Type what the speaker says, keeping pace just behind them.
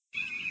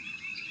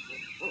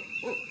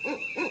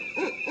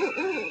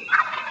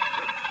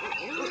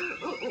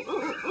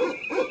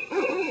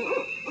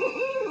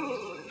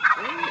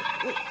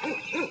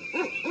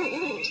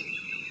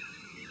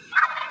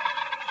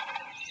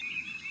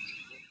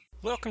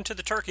Welcome to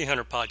the Turkey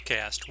Hunter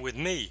Podcast with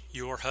me,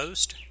 your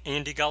host,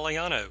 Andy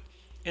Galliano.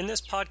 In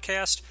this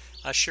podcast,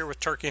 I share with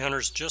turkey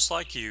hunters just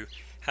like you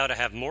how to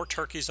have more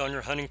turkeys on your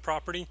hunting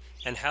property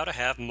and how to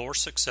have more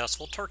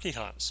successful turkey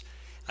hunts.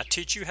 I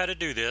teach you how to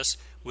do this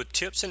with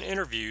tips and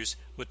interviews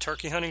with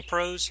turkey hunting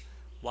pros,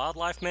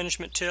 wildlife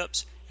management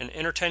tips, and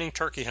entertaining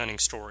turkey hunting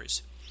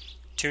stories.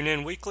 Tune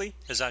in weekly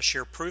as I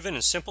share proven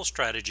and simple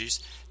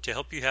strategies to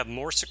help you have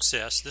more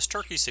success this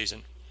turkey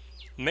season.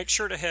 Make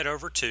sure to head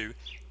over to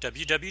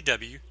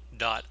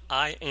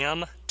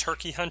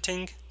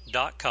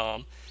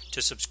www.iamturkeyhunting.com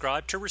to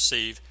subscribe to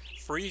receive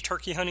free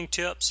turkey hunting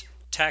tips,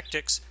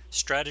 tactics,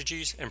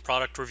 strategies, and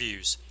product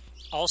reviews.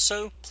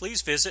 Also,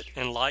 please visit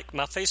and like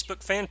my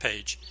Facebook fan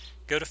page.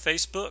 Go to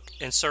Facebook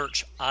and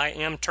search I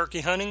Am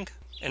Turkey Hunting,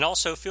 and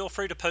also feel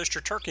free to post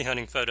your turkey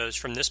hunting photos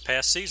from this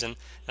past season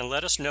and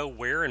let us know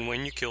where and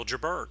when you killed your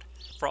bird.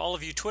 For all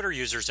of you Twitter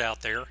users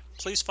out there,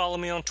 please follow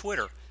me on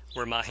Twitter,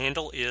 where my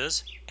handle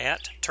is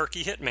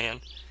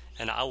 @TurkeyHitman,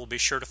 and I will be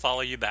sure to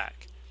follow you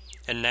back.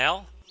 And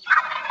now,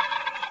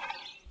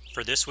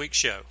 for this week's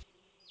show.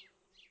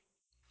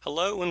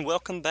 Hello and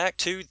welcome back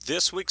to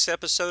this week's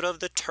episode of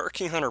the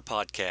Turkey Hunter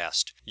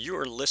Podcast. You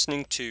are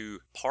listening to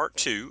part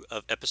 2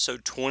 of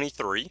episode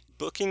 23,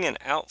 Booking an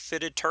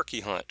Outfitted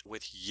Turkey Hunt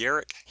with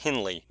Yerrick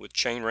Henley with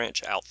Chain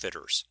Ranch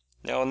Outfitters.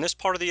 Now in this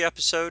part of the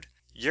episode,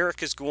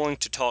 Yerrick is going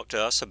to talk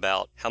to us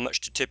about how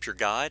much to tip your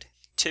guide,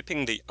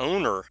 tipping the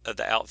owner of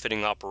the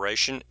outfitting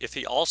operation if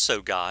he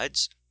also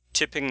guides,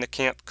 tipping the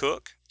camp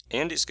cook,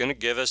 and he's going to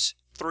give us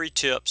 3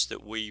 tips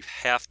that we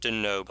have to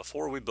know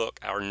before we book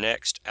our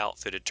next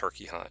outfitted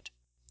turkey hunt.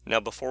 Now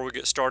before we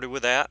get started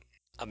with that,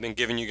 I've been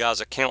giving you guys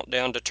a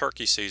countdown to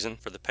turkey season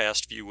for the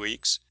past few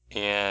weeks,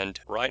 and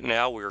right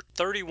now we're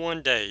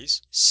 31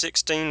 days,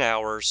 16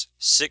 hours,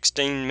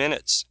 16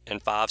 minutes,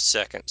 and 5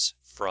 seconds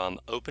from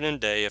opening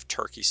day of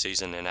turkey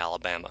season in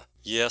Alabama.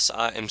 Yes,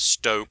 I am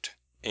stoked.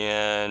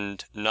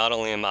 And not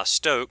only am I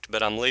stoked,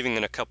 but I'm leaving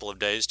in a couple of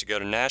days to go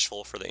to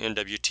Nashville for the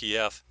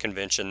NWTF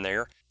convention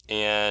there,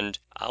 and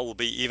I will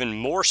be even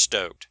more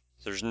stoked.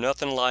 There's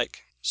nothing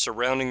like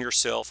surrounding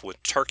yourself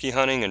with turkey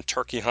hunting and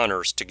turkey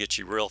hunters to get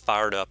you real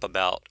fired up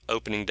about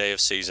opening day of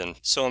season.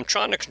 So I'm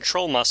trying to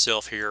control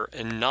myself here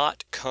and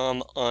not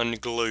come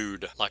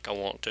unglued like I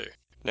want to.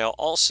 Now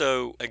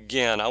also,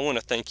 again, I want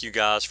to thank you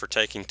guys for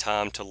taking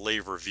time to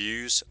leave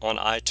reviews on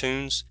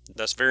iTunes.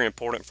 That's very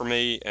important for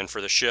me and for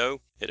the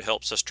show. It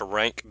helps us to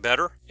rank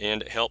better,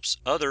 and it helps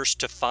others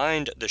to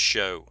find the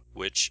show,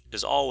 which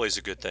is always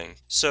a good thing.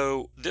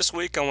 So this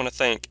week I want to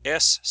thank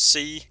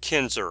S.C.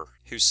 Kinzer,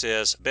 who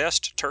says,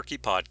 Best Turkey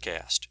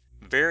Podcast.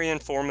 Very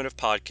informative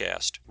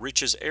podcast.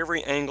 Reaches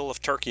every angle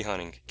of turkey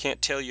hunting.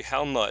 Can't tell you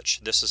how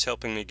much this is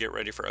helping me get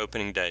ready for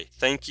opening day.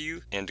 Thank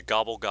you, and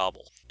gobble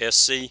gobble.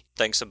 SC,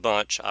 thanks a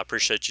bunch. I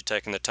appreciate you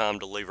taking the time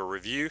to leave a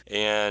review,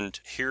 and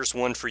here's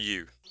one for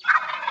you.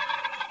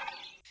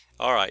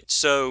 All right,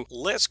 so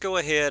let's go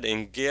ahead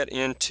and get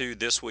into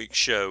this week's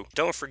show.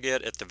 Don't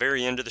forget at the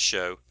very end of the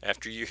show,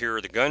 after you hear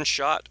the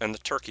gunshot and the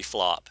turkey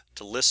flop,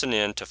 to listen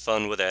in to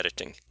Fun with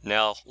Editing.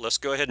 Now, let's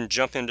go ahead and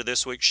jump into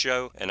this week's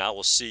show, and I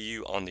will see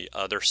you on the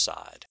other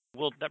side.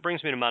 Well, that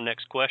brings me to my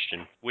next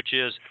question, which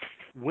is,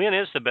 when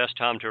is the best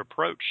time to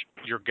approach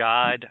your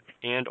guide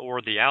and or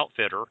the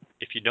outfitter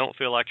if you don't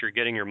feel like you're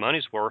getting your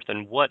money's worth,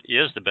 and what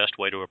is the best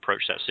way to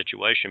approach that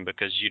situation?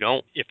 Because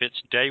if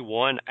it's day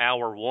 1,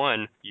 hour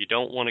 1, you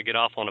don't want to get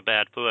off on a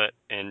bad foot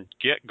and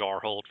get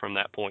gar-holed from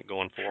that point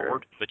going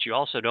forward, but you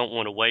also don't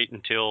want to wait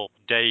until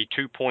day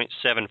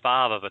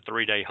 2.75 of a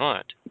 3-day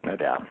hunt. No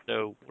doubt.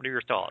 So what are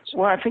your thoughts?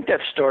 Well, I think that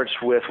starts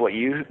with what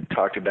you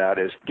talked about,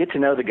 is get to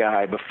know the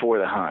guy before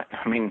the hunt.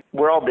 I mean,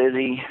 we're all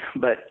busy,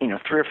 but 3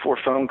 or 4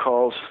 phone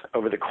calls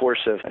over the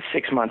course of a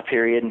 6-month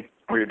period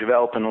where you're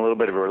developing a little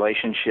bit of a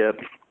relationship.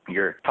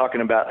 You're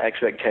talking about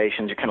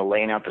expectations. You're kind of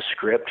laying out the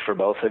script for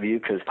both of you,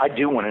 because I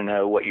do want to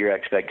know what your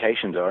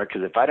expectations are,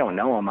 because if I don't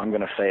know them, I'm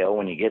going to fail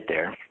when you get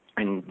there,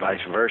 and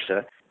vice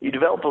versa. You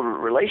develop a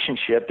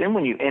relationship, then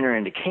when you enter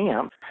into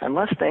camp,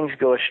 unless things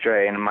go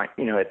astray, and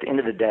at the end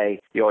of the day,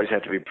 you always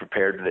have to be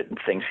prepared that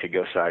things could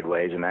go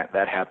sideways, and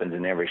that happens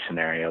in every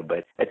scenario.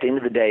 But at the end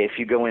of the day, if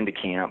you go into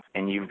camp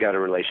and you've got a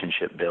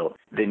relationship built,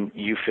 then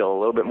you feel a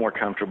little bit more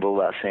comfortable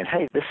about saying,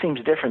 hey, this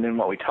seems different than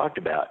what we talked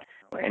about.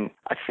 And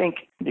I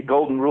think the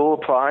golden rule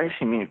applies.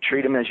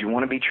 Treat them as you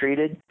want to be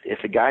treated.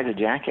 If the guy's a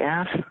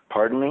jackass,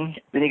 pardon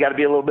me, then you got to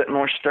be a little bit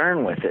more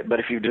stern with it. But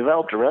if you've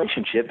developed a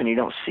relationship and you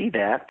don't see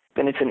that,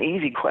 then it's an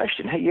easy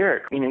question. Hey,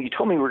 Yerrick, you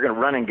told me we were going to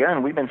run and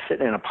gun. We've been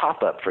sitting in a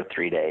pop-up for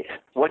 3 days.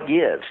 What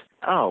gives?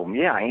 Oh,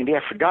 yeah, Andy,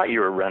 I forgot you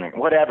were running,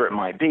 whatever it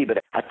might be.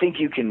 But I think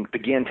you can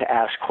begin to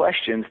ask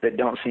questions that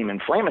don't seem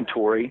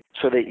inflammatory,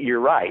 so that you're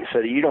right, so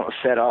that you don't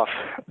set off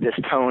this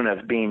tone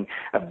of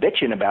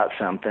bitching about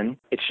something.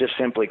 It's just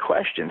simply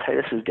questions. Hey,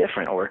 this is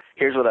different, or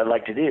here's what I'd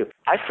like to do.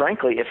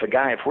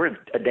 If we're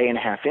a day and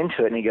a half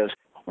into it and he goes,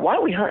 why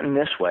are we hunting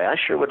this way? I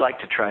sure would like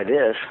to try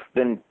this.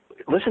 Then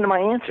listen to my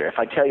answer. If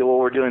I tell you, well,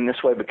 we're doing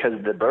this way because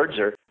the birds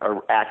are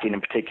acting in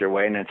a particular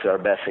way and it's our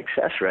best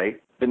success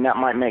rate, then that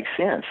might make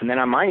sense. And then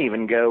I might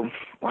even go,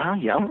 well,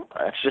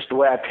 that's just the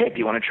way I picked.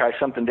 You want to try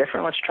something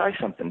different? Let's try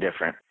something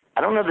different.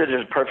 I don't know that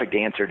there's a perfect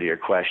answer to your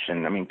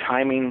question. I mean,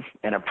 timing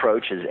and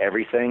approach is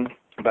everything,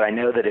 but I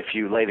know that if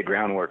you lay the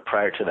groundwork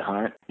prior to the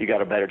hunt, you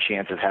got a better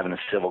chance of having a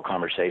civil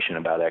conversation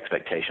about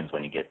expectations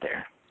when you get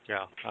there.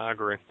 Yeah, I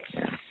agree.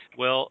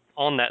 Well,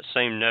 on that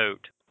same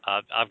note,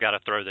 I've got to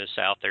throw this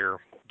out there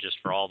just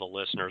for all the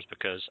listeners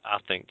because I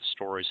think the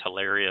story's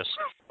hilarious.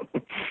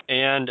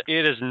 And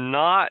it is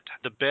not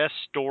the best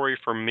story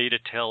for me to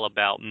tell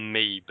about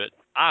me, but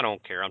I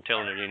don't care. I'm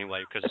telling it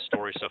anyway because the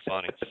story's so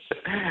funny.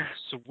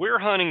 So we're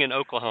hunting in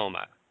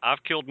Oklahoma.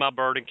 I've killed my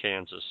bird in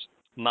Kansas.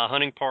 My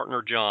hunting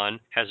partner, John,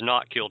 has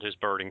not killed his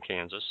bird in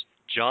Kansas.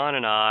 John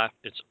and I,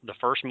 it's the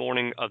first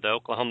morning of the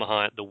Oklahoma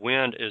hunt. The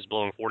wind is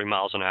blowing 40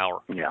 miles an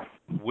hour. Yeah.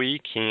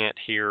 We can't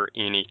hear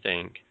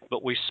anything.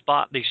 But we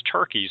spot these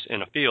turkeys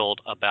in a field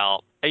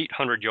about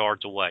 800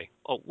 yards away.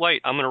 Oh,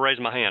 wait, I'm going to raise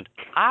my hand.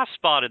 I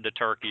spotted the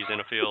turkeys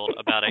in a field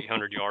about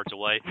 800 yards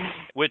away,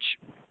 which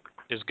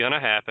is going to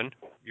happen.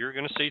 You're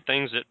going to see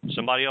things that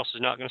somebody else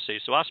is not going to see.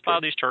 So I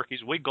spot these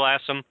turkeys. We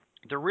glass them.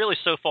 They're really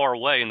so far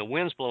away, and the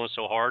wind's blowing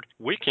so hard,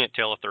 we can't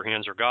tell if they're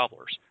hens or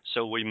gobblers.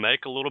 So we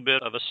make a little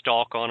bit of a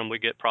stalk on them. We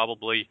get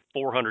probably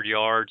 400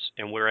 yards,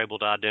 and we're able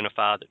to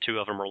identify that 2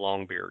 of them are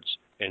longbeards.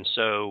 And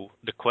so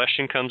the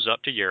question comes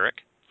up to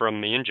Yerrick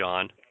from me and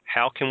John,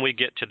 how can we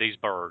get to these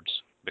birds?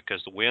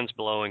 Because the wind's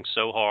blowing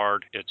so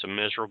hard, it's a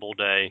miserable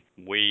day.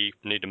 We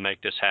need to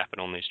make this happen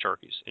on these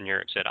turkeys. And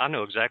Yerrick said, I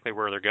know exactly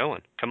where they're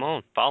going. Come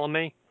on, follow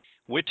me.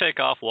 We take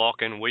off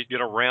walking. We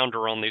get a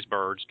rounder on these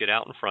birds, get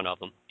out in front of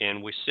them,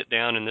 and we sit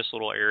down in this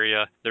little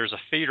area. There's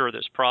a feeder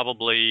that's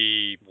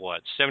probably,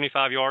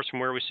 75 yards from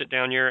where we sit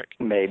down, Yerrick?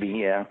 Maybe,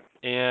 yeah.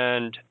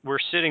 And we're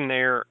sitting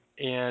there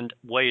and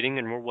waiting,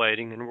 and we're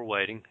waiting, and we're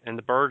waiting, and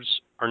the birds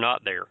are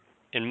not there.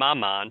 In my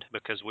mind,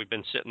 because we've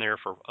been sitting there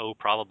for,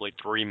 probably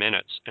 3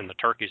 minutes, and the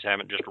turkeys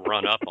haven't just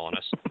run up on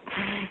us.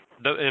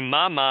 In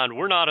my mind,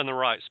 we're not in the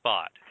right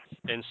spot.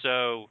 And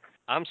so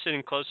I'm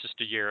sitting closest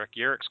to Yerrick.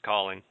 Yerrick's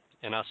calling.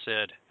 And I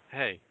said,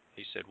 hey.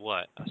 He said,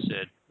 what? I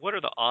said, what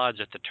are the odds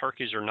that the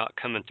turkeys are not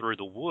coming through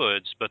the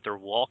woods, but they're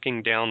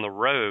walking down the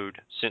road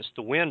since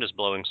the wind is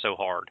blowing so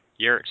hard?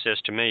 Yerrick says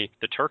to me,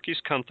 the turkeys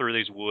come through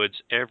these woods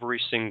every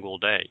single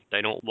day.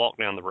 They don't walk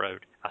down the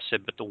road. I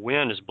said, but the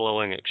wind is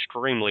blowing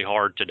extremely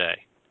hard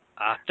today.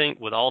 I think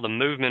with all the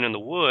movement in the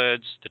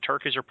woods, the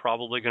turkeys are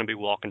probably going to be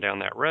walking down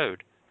that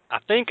road. I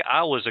think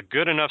I was a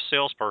good enough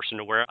salesperson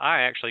to where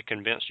I actually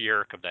convinced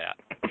Yerrick of that.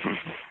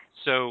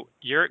 So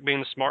Yerrick,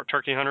 being the smart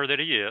turkey hunter that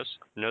he is,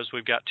 knows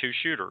we've got 2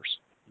 shooters.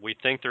 We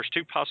think there's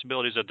 2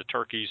 possibilities of the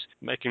turkeys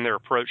making their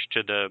approach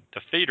to the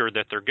feeder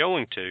that they're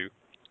going to.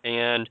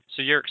 And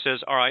so Yerrick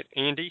says, all right,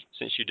 Andy,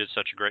 since you did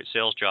such a great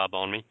sales job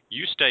on me,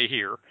 you stay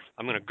here.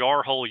 I'm going to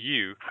gar hole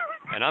you,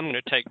 and I'm going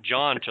to take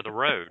John to the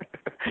road.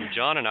 And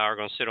John and I are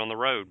going to sit on the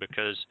road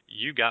because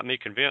you got me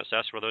convinced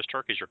that's where those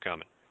turkeys are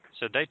coming.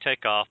 So they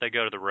take off. They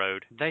go to the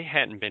road. They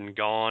hadn't been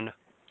gone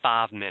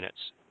 5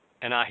 minutes.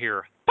 And I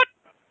hear, put,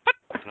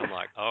 put. And I'm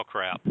like, oh,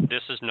 crap,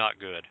 this is not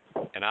good.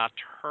 And I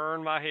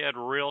turn my head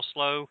real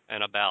slow,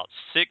 and about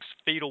 6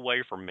 feet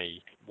away from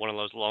me, one of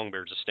those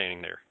longbeards is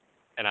standing there.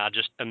 And I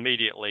just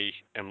immediately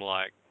am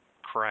like,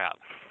 crap,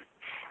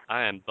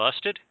 I am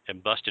busted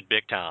and busted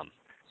big time.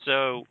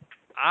 So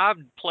I've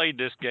played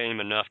this game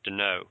enough to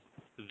know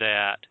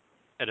that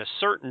at a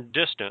certain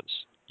distance,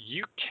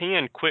 you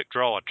can quick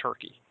draw a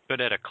turkey. But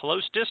at a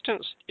close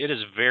distance, it is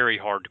very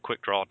hard to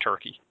quick draw a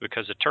turkey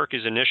because the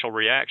turkey's initial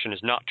reaction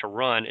is not to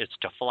run, it's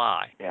to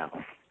fly. Yeah.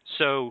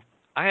 So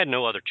I had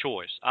no other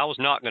choice. I was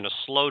not going to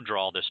slow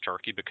draw this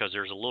turkey because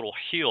there's a little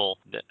hill,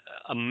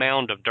 a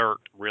mound of dirt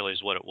really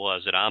is what it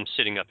was that I'm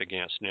sitting up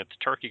against. And if the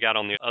turkey got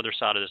on the other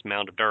side of this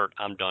mound of dirt,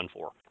 I'm done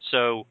for.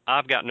 So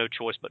I've got no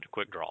choice but to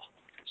quick draw.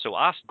 So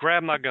I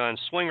grab my gun,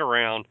 swing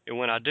around, and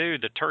when I do,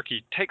 the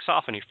turkey takes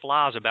off and he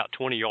flies about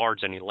 20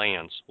 yards and he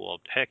lands. Well,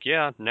 heck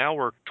yeah, now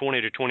we're 20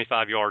 to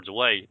 25 yards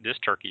away. This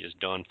turkey is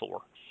done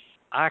for.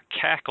 I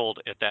cackled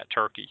at that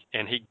turkey,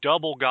 and he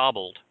double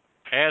gobbled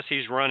as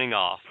he's running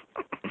off,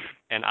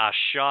 and I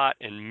shot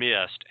and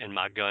missed, and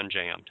my gun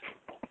jammed.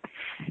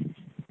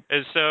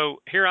 And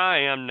so here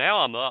I am, now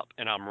I'm up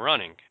and I'm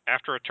running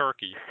after a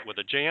turkey with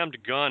a jammed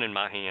gun in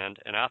my hand,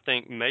 and I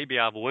think maybe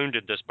I've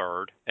wounded this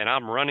bird, and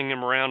I'm running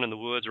him around in the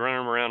woods,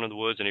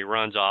 and he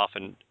runs off,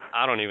 and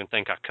I don't even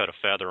think I cut a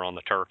feather on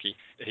the turkey.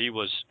 He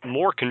was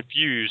more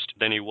confused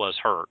than he was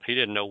hurt. He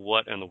didn't know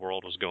what in the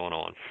world was going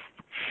on.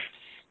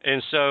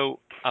 And so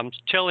I'm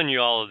telling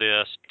you all of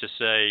this to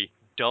say,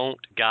 don't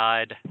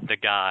guide the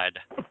guide.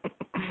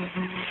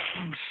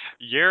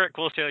 Yerrick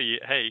will tell you,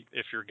 hey,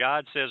 if your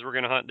guide says we're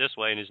going to hunt this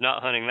way and he's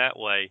not hunting that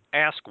way,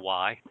 ask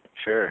why.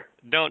 Sure.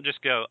 Don't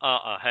just go,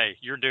 hey,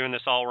 you're doing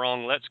this all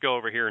wrong. Let's go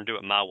over here and do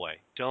it my way.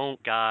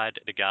 Don't guide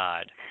the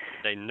guide.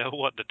 They know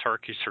what the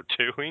turkeys are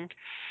doing,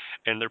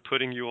 and they're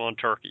putting you on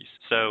turkeys.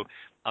 So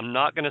I'm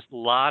not going to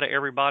lie to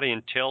everybody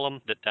and tell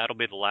them that that'll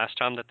be the last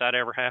time that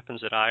ever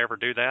happens, that I ever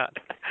do that.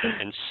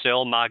 and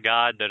sell my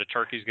guide that a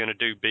turkey's going to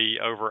do B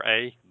over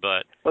A.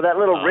 But well, that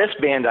little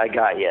wristband I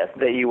got you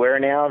that you wear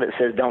now that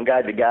says "Don't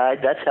guide the guide,"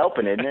 that's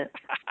helping, isn't it?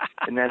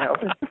 Isn't that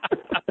helping?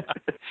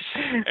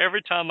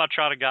 Every time I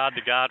try to guide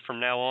the guide from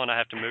now on, I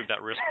have to move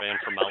that wristband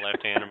from my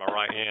left hand to my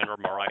right hand, or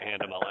my right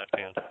hand to my left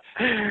hand.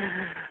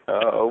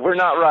 We're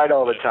not right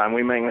all the time.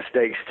 We make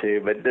mistakes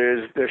too, but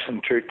there's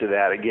some truth to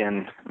that.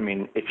 Again, I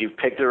mean, if you've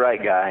picked the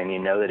right guy and you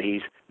know that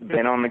he's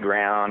been on the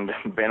ground,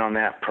 been on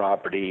that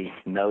property,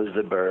 knows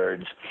the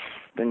birds,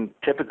 then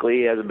typically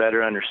he has a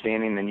better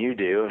understanding than you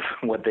do of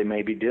what they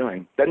may be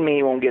doing. Doesn't mean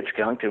he won't get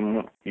skunked,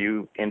 and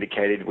you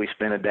indicated we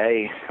spent a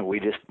day.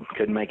 We just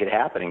couldn't make it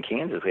happen in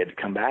Kansas. We had to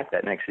come back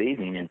that next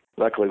evening, and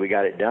luckily we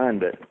got it done,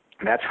 but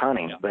that's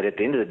hunting. Yeah. But at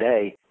the end of the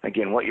day,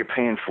 again, what you're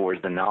paying for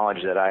is the knowledge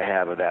that I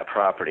have of that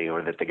property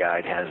or that the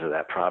guide has of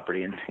that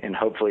property, and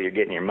hopefully you're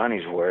getting your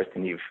money's worth,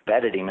 and you've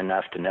vetted him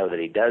enough to know that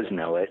he does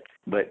know it,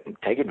 but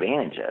take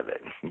advantage of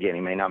it. Again,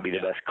 he may not be the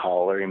best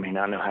caller, he may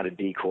not know how to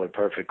decoy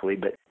perfectly,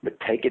 but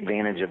take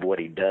advantage of what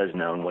he does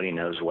know and what he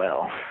knows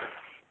well.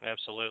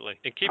 Absolutely.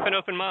 And keep an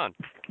open mind.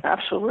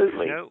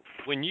 Absolutely. You know,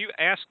 when you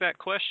ask that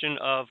question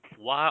of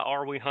why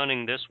are we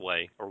hunting this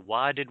way, or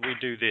why did we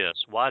do this,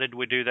 why did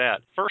we do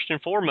that, first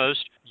and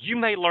foremost, you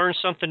may learn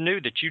something new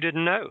that you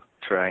didn't know.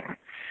 That's right.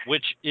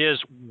 Which is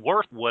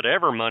worth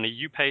whatever money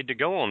you paid to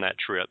go on that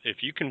trip. If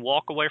you can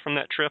walk away from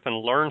that trip and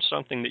learn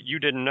something that you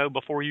didn't know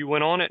before you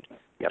went on it,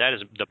 that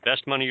is the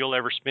best money you'll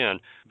ever spend.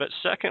 But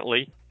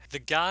secondly, the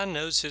guy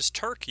knows his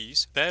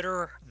turkeys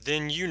better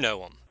than you know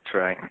them. That's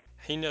right.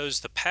 He knows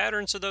the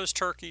patterns of those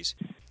turkeys.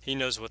 He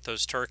knows what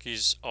those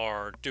turkeys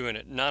are doing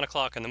at 9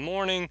 o'clock in the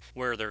morning,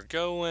 where they're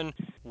going,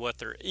 what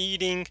they're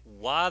eating,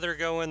 why they're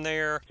going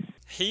there.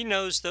 He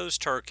knows those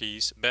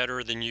turkeys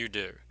better than you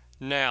do.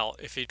 Now,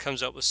 if he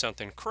comes up with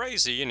something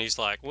crazy and he's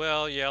like,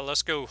 well, yeah,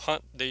 let's go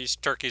hunt these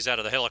turkeys out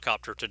of the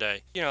helicopter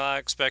today, I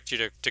expect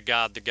you to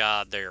guide the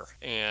guide there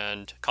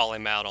and call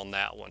him out on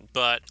that one.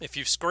 But if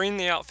you've screened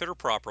the outfitter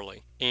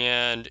properly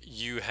and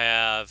you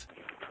have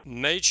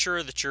made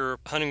sure that you're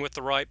hunting with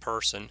the right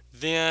person,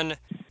 then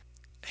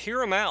hear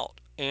them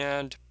out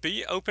and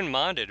be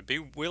open-minded. Be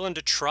willing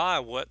to try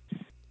what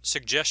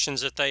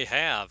suggestions that they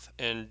have,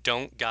 and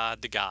don't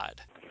guide the guide.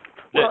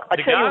 Well, I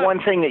tell you one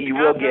thing that you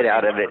will get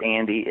out of it,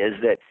 Andy, is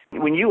that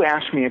when you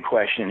ask me a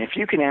question, if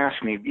you can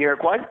ask me,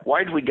 Eric,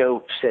 why did we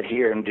go sit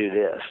here and do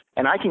this?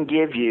 And I can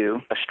give you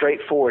a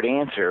straightforward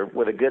answer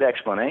with a good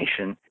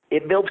explanation,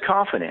 it builds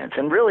confidence.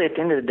 And really, at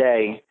the end of the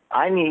day,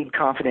 I need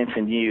confidence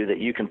in you that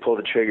you can pull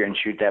the trigger and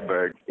shoot that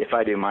bird if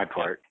I do my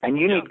part. And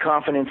you need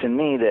confidence in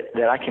me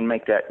that I can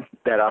make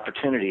that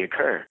opportunity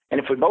occur. And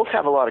if we both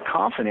have a lot of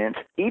confidence,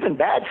 even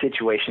bad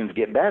situations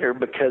get better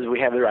because we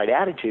have the right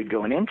attitude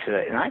going into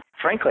it. And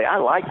frankly, I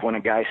like when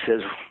a guy says,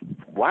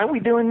 why are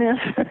we doing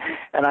this?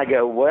 And I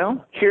go,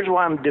 well, here's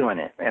why I'm doing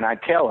it. And I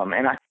tell him,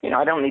 and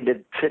I don't need to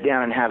sit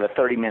down and have a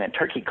 30-minute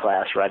turkey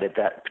class right at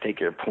that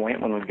particular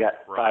point when we've got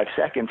 5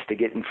 seconds to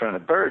get in front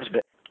of the birds.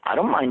 But I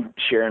don't mind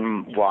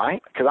sharing why,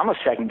 because I'm a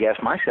second guess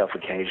myself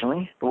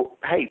occasionally. Well,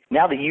 hey,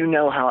 now that you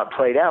know how it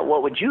played out,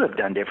 what would you have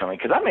done differently?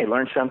 Because I may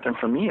learn something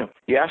from you.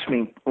 You asked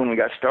me when we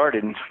got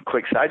started, and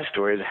quick side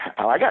story is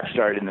how I got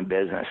started in the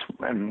business.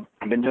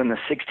 I've been doing this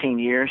 16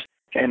 years,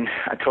 and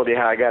I told you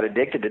how I got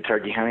addicted to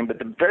turkey hunting, but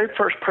the very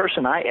first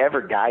person I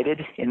ever guided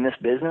in this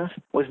business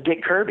was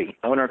Dick Kirby,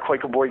 owner of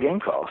Quaker Boy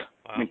Game Calls.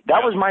 I mean,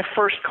 that was my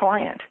first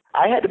client.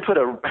 I had to put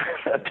a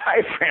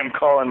diaphragm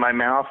call in my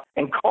mouth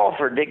and call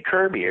for Dick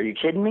Kirby. Are you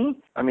kidding me?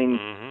 I mean,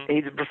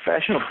 he's a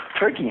professional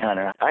turkey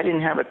hunter. I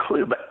didn't have a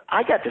clue, but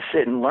I got to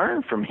sit and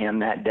learn from him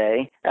that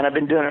day, and I've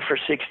been doing it for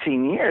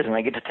 16 years, and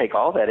I get to take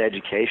all that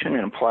education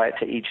and apply it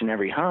to each and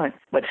every hunt,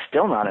 but it's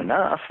still not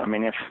enough. I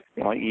mean, if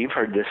you've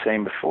heard this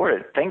saying before,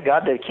 thank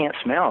God they can't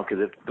smell,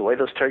 because the way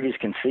those turkeys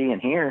can see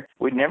and hear,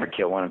 we'd never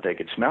kill one if they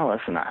could smell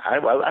us, and I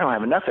don't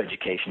have enough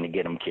education to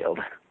get them killed.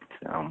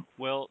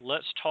 Well,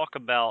 let's talk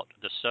about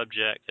the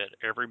subject that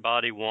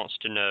everybody wants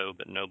to know,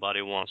 but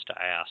nobody wants to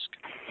ask.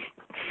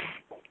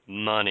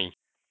 Money.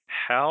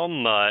 How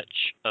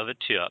much of a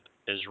tip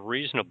is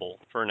reasonable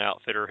for an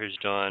outfitter who's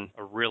done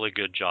a really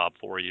good job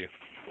for you?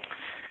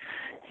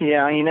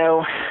 Yeah,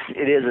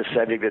 it is a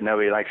subject that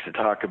nobody likes to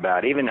talk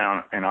about. Even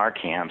in our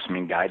camps,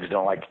 guides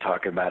don't like to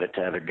talk about it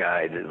to other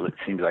guides. It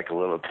seems like a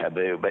little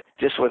taboo. But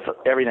just with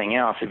everything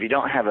else, if you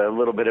don't have a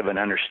little bit of an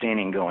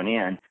understanding going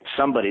in,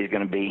 somebody's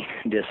going to be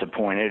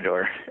disappointed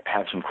or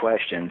have some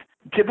questions.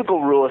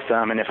 Typical rule of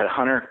thumb, and if a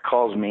hunter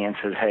calls me and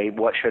says, hey,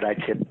 what should I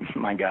tip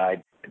my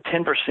guide?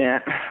 10%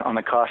 on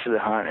the cost of the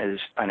hunt is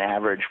an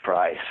average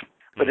price.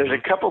 But there's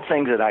a couple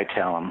things that I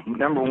tell him.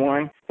 Number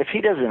one, if he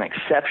does an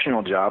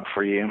exceptional job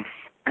for you,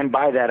 and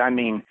by that I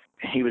mean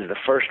he was the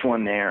first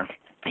one there,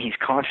 he's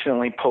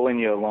constantly pulling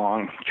you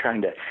along,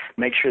 trying to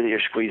make sure that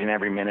you're squeezing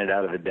every minute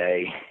out of the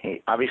day.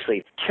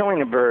 Obviously,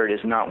 killing a bird is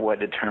not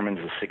what determines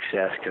the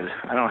success, because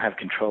I don't have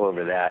control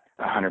over that.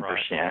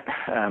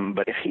 100%.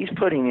 But if he's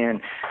putting in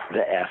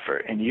the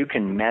effort and you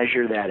can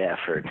measure that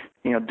effort,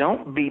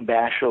 don't be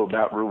bashful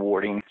about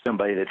rewarding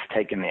somebody that's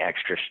taken the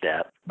extra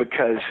step,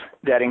 because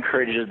that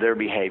encourages their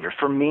behavior.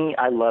 For me,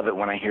 I love it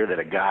when I hear that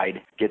a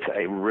guide gets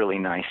a really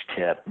nice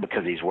tip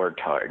because he's worked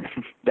hard.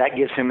 That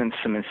gives him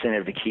some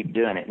incentive to keep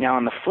doing it. Now,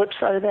 on the flip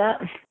side of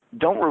that,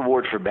 don't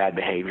reward for bad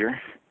behavior.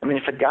 I mean,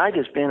 if a guide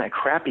has been a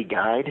crappy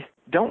guide,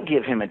 don't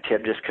give him a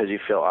tip just because you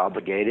feel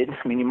obligated.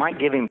 I mean, you might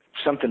give him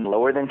something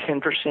lower than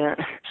 10%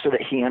 so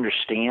that he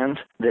understands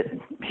that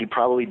he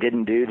probably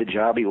didn't do the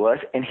job he was,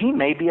 and he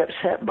may be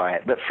upset by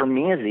it. But for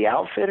me as the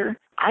outfitter,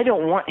 I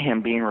don't want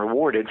him being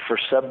rewarded for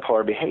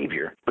subpar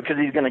behavior, because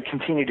he's going to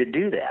continue to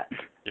do that.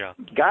 Yeah.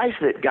 Guys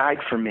that guide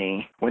for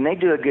me, when they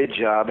do a good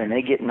job and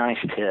they get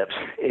nice tips,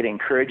 it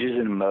encourages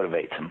and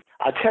motivates them.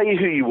 I'll tell you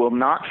who you will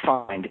not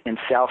find in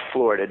South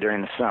Florida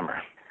during the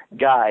summer: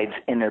 guides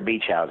in their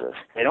beach houses.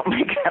 They don't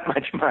make that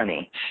much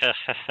money.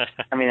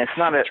 I mean, it's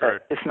not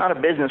a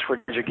business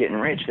where they're getting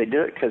rich. They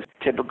do it because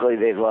typically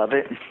they love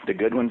it, the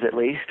good ones at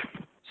least.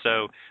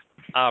 So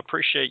I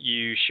appreciate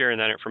you sharing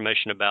that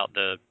information about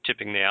the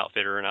tipping the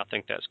outfitter, and I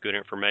think that's good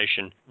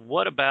information.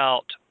 What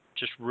about,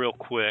 just real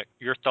quick,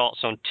 your thoughts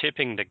on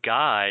tipping the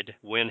guide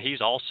when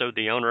he's also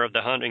the owner of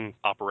the hunting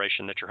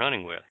operation that you're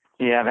hunting with?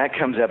 Yeah, that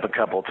comes up a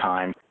couple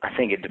times. I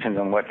think it depends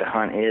on what the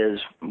hunt is,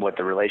 what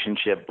the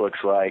relationship looks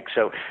like.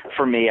 So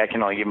for me, I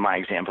can only give my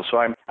example. So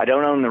I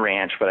don't own the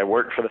ranch, but I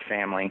work for the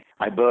family.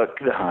 I book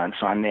the hunt,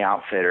 so I'm the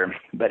outfitter.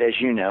 But as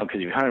you know, because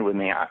you've hunted with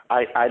me,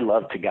 I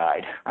love to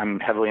guide.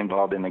 I'm heavily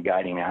involved in the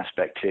guiding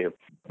aspect too.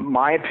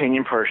 My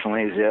opinion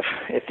personally is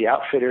if the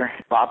outfitter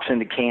bops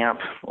into camp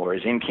or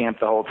is in camp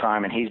the whole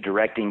time and he's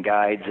directing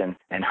guides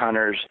and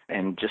hunters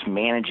and just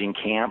managing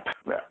camp,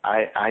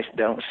 I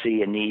don't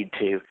see a need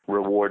to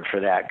reward for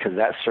that, because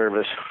that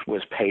service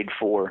was paid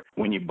for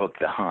when you book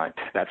the hunt.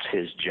 That's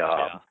his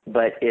job. Yeah.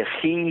 But if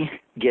he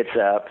gets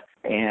up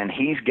and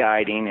he's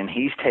guiding and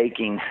he's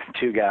taking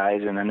 2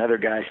 guys and another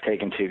guy's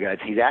taking 2 guys,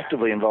 he's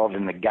actively involved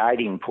in the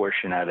guiding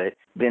portion of it,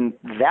 then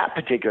that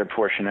particular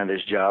portion of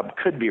his job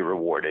could be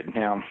rewarded.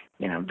 Now,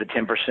 the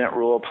 10%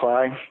 rule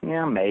apply?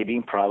 Yeah,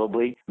 maybe,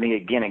 probably. I mean,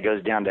 again, it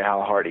goes down to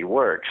how hard he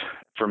works.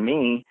 For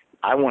me,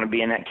 I want to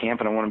be in that camp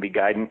and I want to be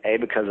guiding, A,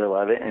 because I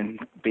love it, and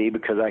B,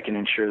 because I can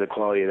ensure the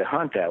quality of the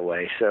hunt that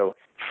way. So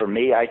for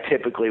me, I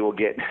typically will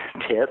get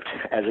tipped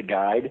as a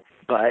guide,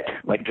 but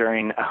like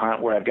during a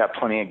hunt where I've got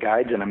plenty of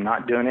guides and I'm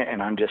not doing it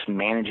and I'm just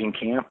managing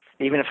camp,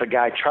 even if a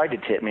guy tried to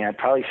tip me, I'd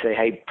probably say,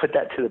 hey, put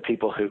that to the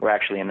people who are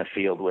actually in the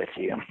field with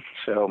you.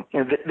 So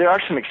there are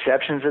some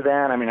exceptions to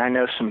that. I mean, I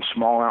know some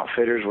small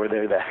outfitters where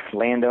they're the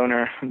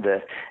landowner, the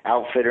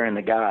outfitter, and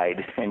the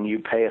guide, and you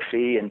pay a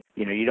fee and,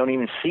 you don't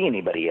even see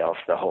anybody else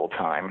the whole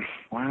time.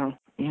 Well,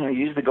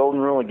 use the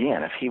golden rule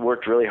again. If he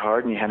worked really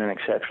hard and you had an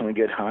exceptionally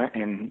good hunt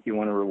and you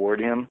want to reward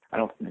him,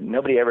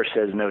 nobody ever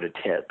says no to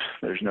tips.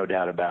 There's no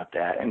doubt about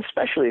that. And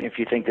especially if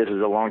you think this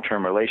is a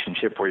long-term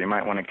relationship where you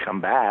might want to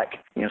come back,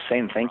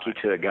 saying thank you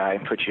to a guy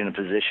puts you in a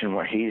position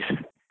where he's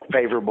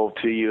favorable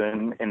to you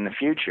in the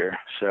future.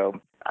 So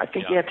I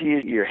think you have to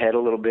use your head a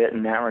little bit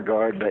in that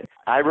regard, but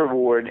I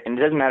reward, and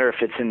it doesn't matter if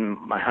it's in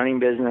my hunting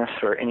business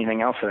or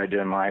anything else that I do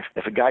in life.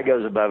 If a guy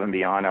goes above and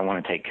beyond, I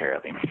want to take care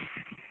of him.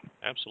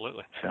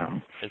 Absolutely. So.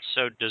 And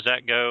so does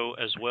that go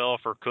as well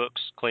for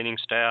cooks, cleaning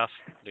staff,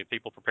 the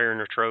people preparing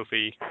their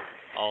trophy,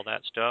 all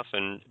that stuff?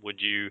 And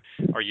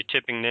are you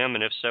tipping them,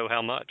 and if so,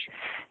 how much?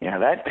 Yeah,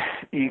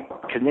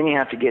 because then you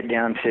have to get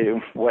down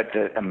to what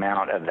the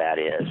amount of that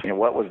is.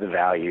 What was the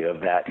value of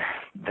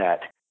that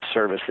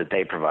service that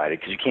they provided,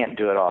 because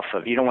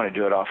you don't want to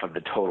do it off of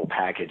the total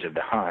package of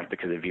the hunt,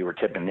 because if you were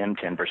tipping them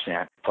 10%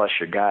 plus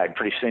your guide,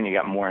 pretty soon you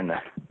got more in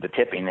the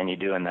tipping than you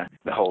do in the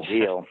whole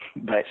deal.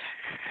 But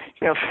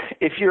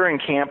if you're in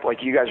camp, like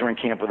you guys were in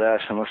camp with us,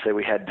 and let's say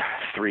we had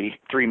three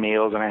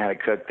meals and I had a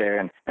cook there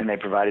and they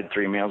provided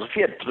 3 meals. If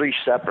you had 3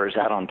 suppers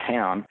out on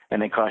town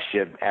and they cost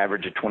you an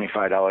average of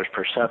 $25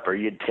 per supper,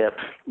 you'd tip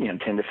 10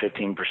 to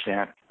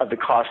 15% of the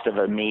cost of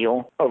a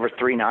meal. Over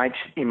 3 nights,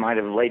 you might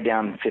have laid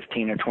down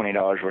 $15 or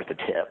 $20 worth of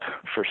tip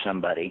for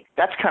somebody.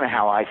 That's kind of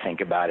how I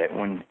think about it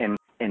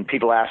and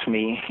people ask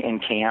me in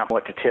camp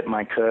what to tip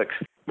my cooks.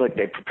 Look,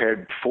 they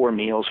prepared 4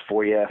 meals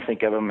for you.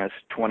 Think of them as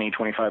 $20,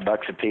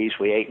 $25 a piece.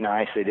 We ate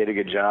nice. They did a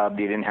good job.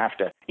 You didn't have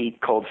to eat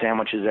cold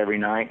sandwiches every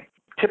night.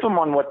 Tip them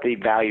on what the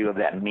value of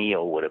that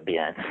meal would have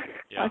been.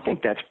 Yeah. I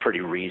think that's pretty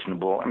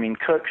reasonable. I mean,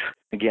 cooks,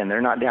 again,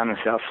 they're not down in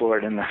South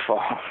Florida in the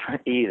fall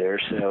either,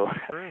 so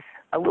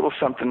a little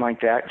something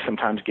like that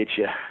sometimes gets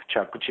you a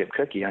chocolate chip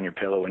cookie on your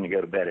pillow when you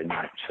go to bed at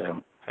night.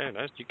 So hey,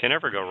 you can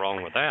never go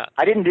wrong with that.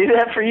 I didn't do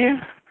that for you?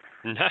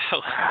 No.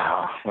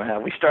 Oh,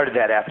 well, we started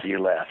that after you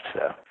left,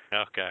 so.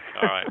 Okay.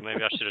 All right.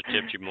 Maybe I should have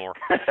tipped you more.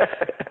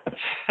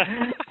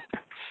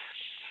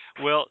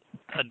 Well,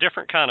 a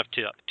different kind of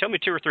tip. Tell me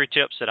 2 or 3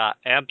 tips that I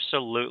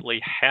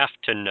absolutely have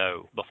to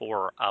know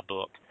before I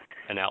book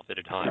an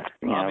outfitted hunt.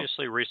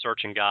 Obviously,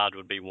 researching guide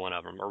would be one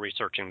of them, or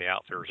researching the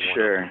outfitters.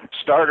 Sure.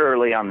 Start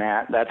early on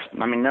that. That's,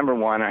 number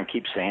one, I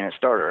keep saying it,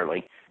 start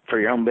early. for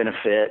your own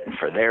benefit and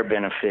for their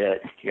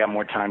benefit. You got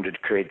more time to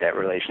create that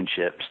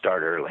relationship.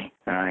 Start early.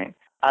 All right.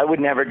 I would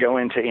never go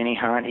into any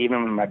hunt,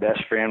 even with my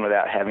best friend,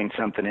 without having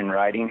something in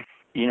writing.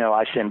 You know,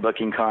 I send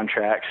booking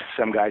contracts.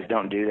 Some guys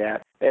don't do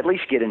that. At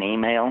least get an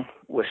email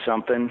with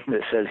something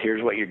that says,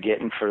 here's what you're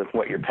getting for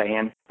what you're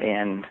paying.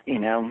 And, you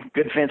know,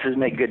 good fences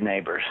make good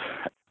neighbors.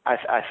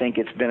 I think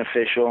it's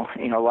beneficial.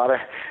 You know, a lot of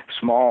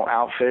small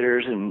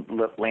outfitters and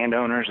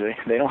landowners,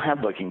 they don't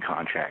have booking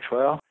contracts.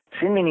 Well,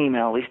 send me an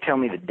email. At least tell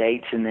me the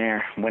dates in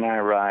there, when I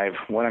arrive,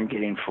 what I'm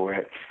getting for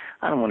it.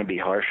 I don't want to be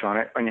harsh on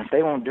it. And if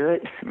they won't do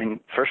it, I mean,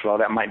 first of all,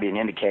 that might be an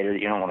indicator that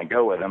you don't want to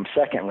go with them.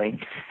 Secondly,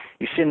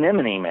 you send them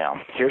an email.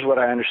 Here's what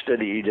I understood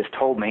that you just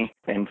told me,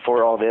 and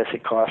for all this,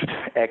 it cost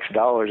X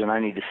dollars, and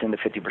I need to send a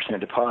 50%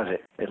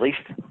 deposit. At least,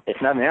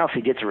 if nothing else,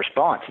 he gets a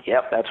response.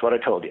 Yep, that's what I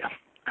told you.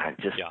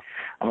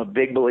 I'm a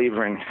big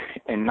believer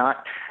in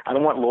not, I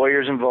don't want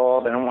lawyers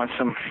involved. I don't want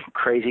some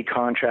crazy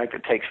contract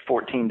that takes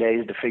 14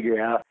 days to figure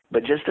out,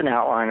 but just an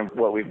outline of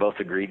what we've both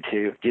agreed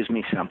to gives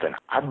me something.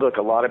 I book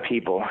a lot of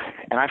people,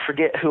 and I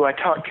forget who I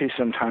talked to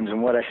sometimes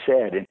and what I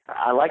said, and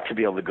I like to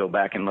be able to go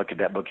back and look at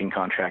that booking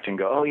contract and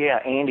go, oh yeah,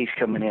 Andy's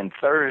coming in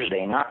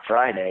Thursday, not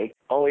Friday.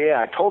 Oh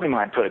yeah, I told him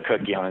I'd put a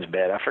cookie on his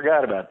bed. I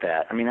forgot about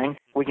that. I mean,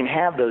 we can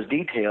have those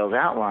details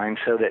outlined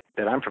so that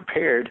I'm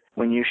prepared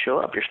when you show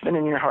up. You're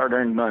spending your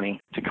hard-earned money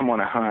to come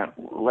on a hunt.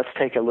 Let's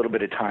take a little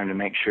bit of time to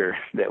make sure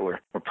that we're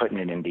putting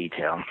it in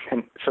detail.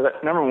 And so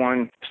that, number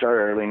one, start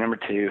early. Number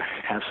two,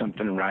 have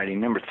something in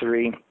writing. Number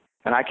three,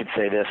 and I could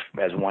say this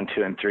as 1,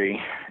 2, and 3,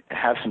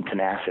 have some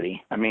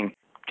tenacity. I mean,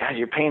 guys,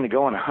 you're paying to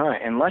go on a hunt.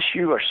 Unless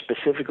you are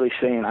specifically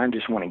saying, I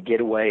just want to get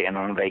away and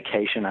on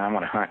vacation, I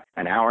want to hunt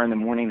an hour in the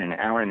morning and an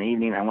hour in the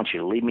evening, I want you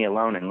to leave me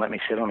alone and let me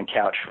sit on the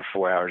couch for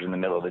 4 hours in the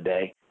middle of the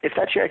day. If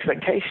that's your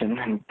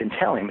expectation, then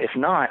tell him. If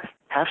not,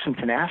 have some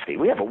tenacity.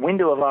 We have a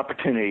window of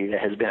opportunity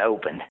that has been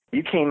opened.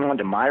 You came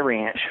onto my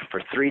ranch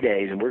for 3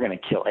 days, and we're going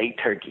to kill 8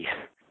 turkeys.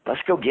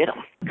 Let's go get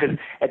them. Because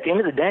at the end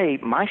of the day,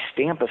 my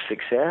stamp of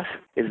success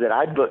is that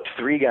I booked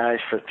 4 guys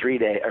for 3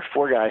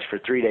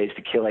 days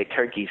to kill 8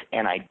 turkeys,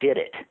 and I did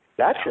it.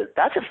 That's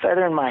a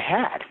feather in my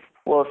hat.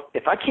 Well,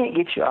 if I can't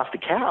get you off the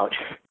couch,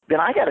 then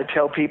I got to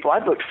tell people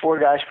I booked 4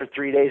 guys for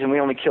 3 days and we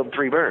only killed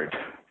 3 birds.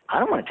 I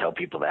don't want to tell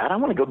people that. I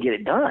want to go get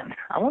it done.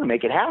 I want to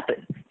make it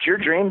happen. It's your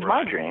dream, it's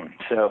my dream.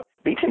 So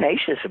be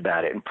tenacious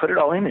about it and put it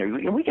all in there.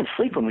 We can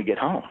sleep when we get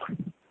home.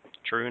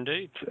 True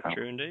indeed.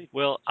 True indeed.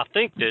 Well, I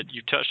think that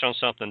you touched on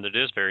something that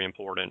is very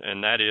important,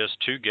 and that is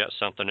to get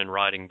something in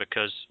writing.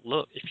 Because,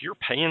 look, if you're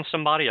paying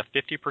somebody a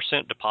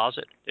 50%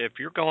 deposit, if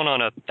you're going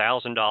on a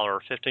 $1,000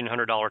 or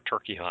 $1,500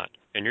 turkey hunt,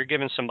 and you're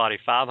giving somebody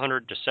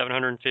 $500 to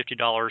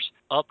 $750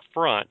 up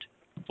front,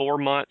 4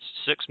 months,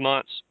 6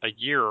 months, a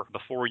year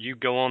before you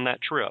go on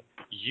that trip,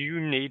 you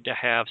need to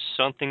have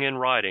something in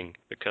writing.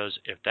 Because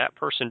if that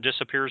person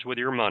disappears with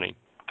your money,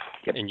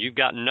 and you've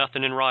got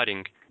nothing in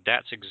writing,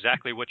 that's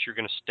exactly what you're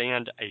going to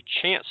stand a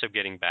chance of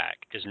getting back,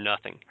 is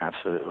nothing.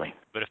 Absolutely.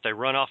 But if they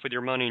run off with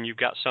your money and you've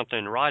got something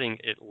in writing,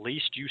 at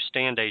least you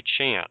stand a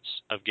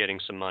chance of getting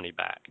some money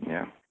back.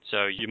 Yeah.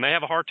 So you may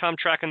have a hard time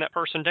tracking that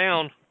person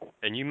down,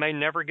 and you may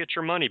never get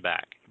your money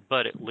back,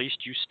 but at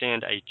least you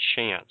stand a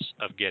chance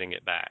of getting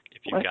it back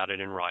if you've got it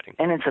in writing.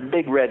 And it's a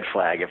big red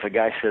flag if a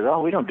guy says,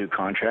 oh, we don't do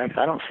contracts,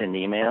 I don't send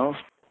emails.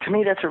 To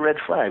me, that's a red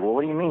flag. Well,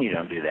 what do you mean you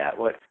don't do that?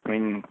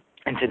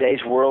 In today's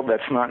world,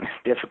 that's not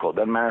difficult.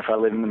 Doesn't matter if I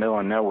live in the middle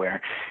of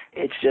nowhere.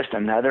 It's just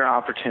another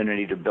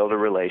opportunity to build a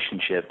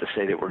relationship, to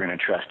say that we're going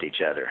to trust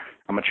each other.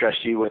 I'm going to trust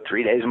you with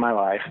 3 days of my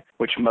life,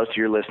 which most of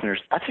your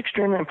listeners, that's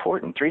extremely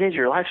important. 3 days of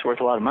your life's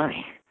worth a lot of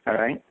money. All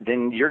right,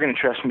 then you're going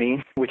to trust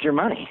me with your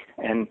money,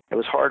 and it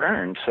was hard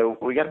earned. So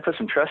we got to put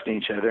some trust in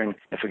each other. And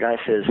if a guy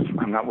says,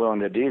 I'm not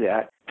willing to do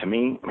that, to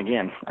me,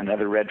 again,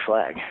 another red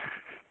flag.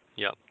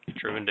 Yep,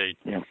 true indeed.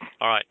 Yep.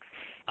 All right.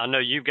 I know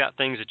you've got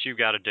things that you've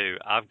got to do.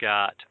 I've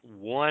got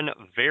one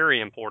very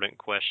important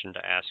question to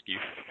ask you,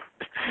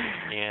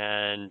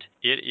 and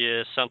it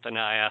is something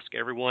I ask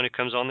everyone who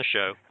comes on the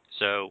show,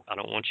 so I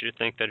don't want you to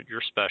think that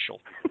you're special.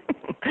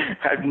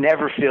 I'd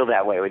never feel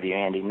that way with you,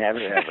 Andy. Never,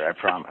 ever, I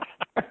promise.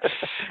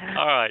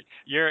 All right.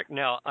 Yerrick,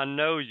 now, I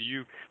know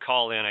you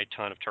call in a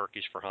ton of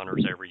turkeys for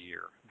hunters every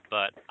year,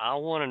 but I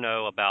want to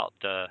know about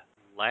the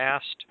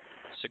last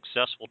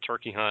successful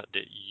turkey hunt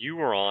that you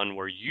were on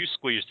where you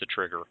squeezed the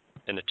trigger,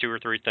 and the 2 or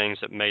 3 things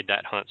that made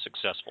that hunt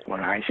successful. When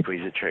I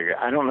squeeze the trigger,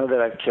 I don't know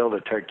that I've killed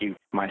a turkey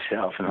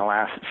myself in the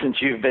last, since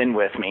you've been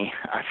with me.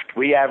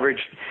 We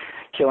averaged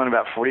killing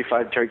about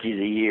 45 turkeys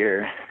a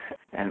year,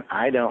 and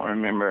I don't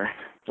remember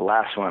the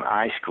last one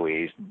I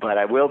squeezed, but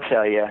I will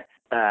tell you,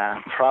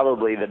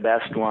 probably the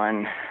best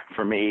one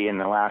for me in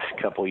the last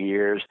couple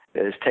years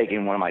is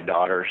taking one of my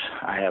daughters.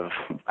 I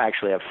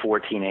actually have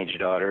 4 teenage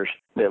daughters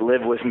that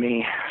live with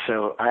me,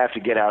 so I have to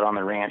get out on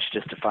the ranch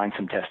just to find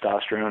some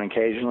testosterone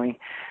occasionally.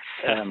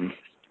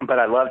 But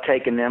I love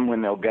taking them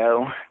when they'll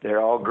go.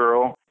 They're all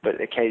girl,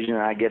 but occasionally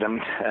I get them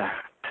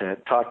to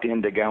talk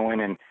into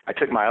going. And I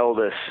took my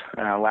oldest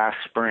last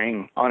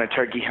spring on a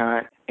turkey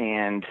hunt,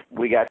 and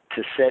we got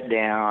to sit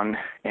down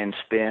and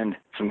spend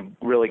some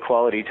really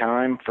quality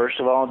time,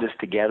 first of all, just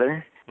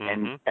together.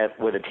 And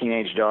with a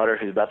teenage daughter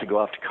who's about to go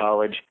off to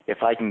college,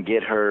 if I can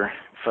get her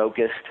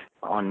focused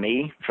on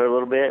me for a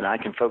little bit and I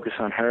can focus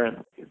on her,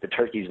 the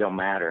turkeys don't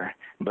matter.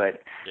 But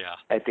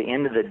at the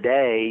end of the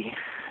day,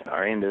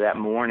 or end of that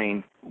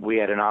morning, we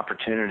had an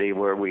opportunity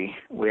where we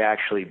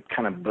actually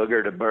kind of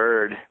boogered a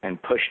bird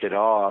and pushed it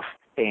off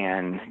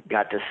and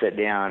got to sit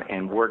down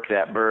and work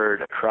that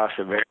bird across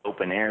a very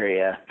open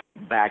area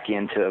back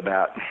into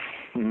about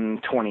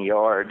 20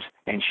 yards,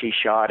 and she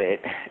shot it.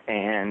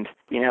 And,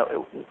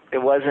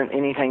 it wasn't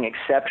anything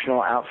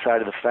exceptional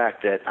outside of the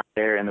fact that I'm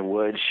there in the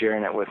woods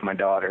sharing it with my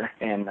daughter.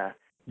 And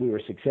we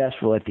were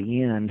successful at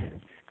the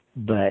end,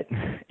 but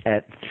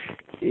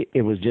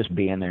it was just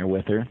being there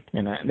with her.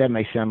 And that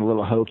may sound a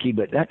little hokey,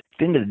 but at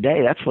the end of the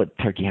day, that's what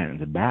turkey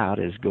hunting's about,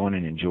 is going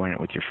and enjoying it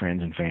with your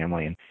friends and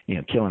family. And,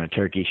 killing a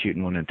turkey,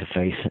 shooting one at the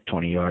face at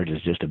 20 yards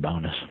is just a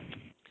bonus.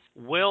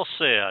 Well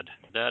said.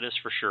 That is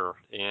for sure.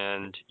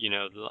 And,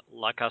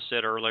 like I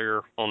said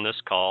earlier on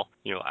this call,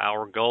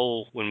 our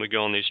goal when we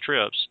go on these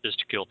trips is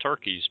to kill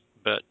turkeys,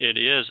 but it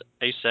is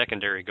a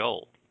secondary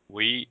goal.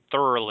 We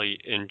thoroughly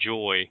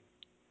enjoy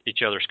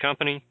each other's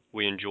company.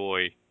 We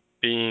enjoy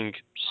being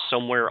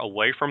somewhere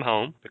away from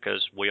home,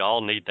 because we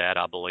all need that,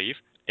 I believe.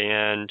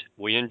 And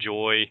we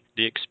enjoy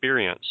the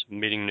experience,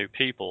 meeting new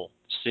people,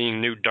 seeing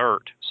new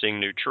dirt, seeing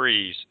new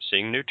trees,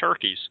 seeing new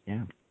turkeys,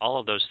 all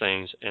of those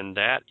things. And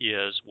that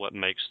is what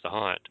makes the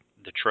hunt.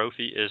 The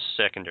trophy is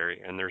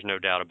secondary, and there's no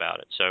doubt about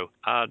it. So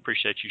I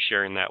appreciate you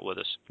sharing that with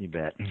us. You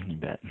bet. You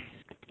bet.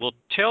 Well,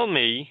 tell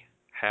me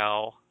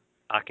how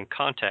I can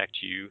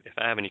contact you if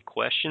I have any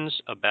questions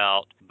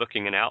about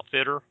booking an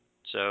outfitter.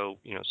 So,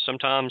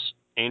 sometimes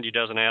Andy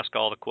doesn't ask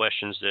all the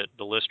questions that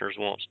the listeners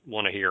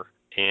want to hear.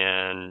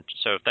 And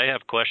so if they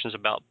have questions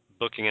about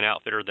booking an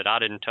outfitter that I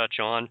didn't touch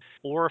on,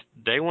 or if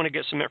they want to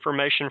get some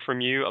information from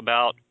you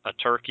about a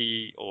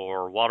turkey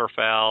or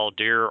waterfowl,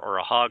 deer, or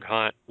a hog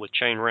hunt with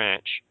Chain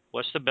Ranch,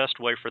 what's the best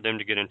way for them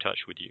to get in touch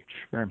with you?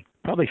 Sure.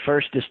 Probably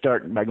first to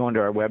start by going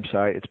to our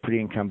website. It's pretty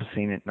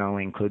encompassing. It not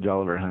only includes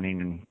all of our hunting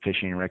and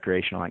fishing and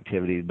recreational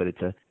activities, but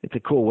it's a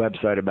cool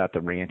website about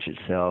the ranch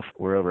itself.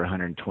 We're over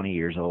 120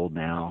 years old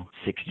now,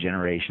 6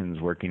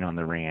 generations working on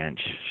the ranch.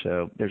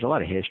 So there's a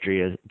lot of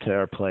history to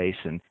our place,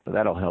 and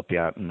that'll help you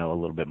out and know a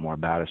little bit more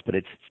about us. But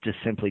it's just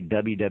simply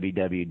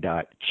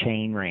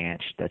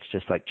www.chainranch. That's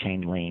just like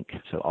chain link.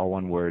 So all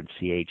one word,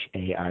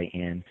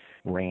 CHAIN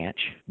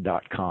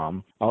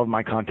ranch.com. All of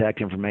my contact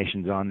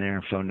information's on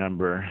there, phone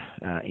number,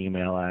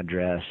 email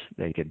address.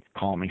 They could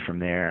call me from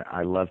there.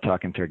 I love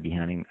talking turkey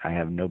hunting. I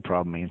have no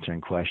problem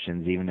answering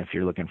questions, even if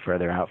you're looking for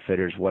other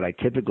outfitters. What I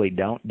typically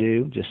don't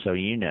do, just so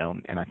you know,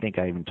 and I think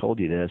I even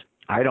told you this,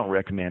 I don't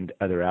recommend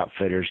other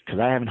outfitters because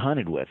I haven't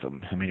hunted with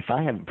them. I mean, if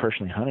I haven't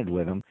personally hunted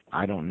with them,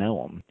 I don't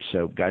know them.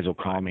 So guys will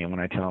call me, and when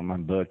I tell them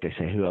I'm booked, they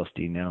say, who else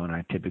do you know? And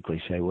I typically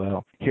say,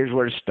 well, here's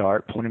where to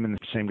start. Point them in the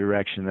same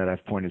direction that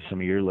I've pointed some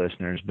of your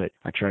listeners, but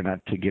I try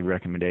not to give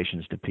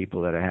recommendations to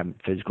people that I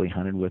haven't physically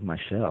hunted with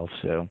myself.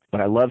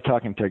 But I love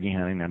talking turkey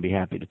hunting. I'd be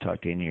happy to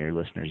talk to any of your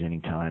listeners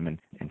anytime and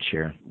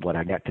share what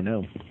I got to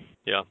know.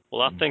 Yeah.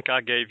 Well, I think I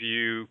gave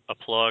you a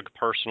plug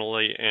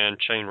personally and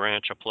Chain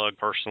Ranch a plug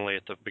personally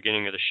at the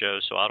beginning of the show,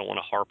 so I don't want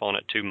to harp on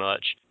it too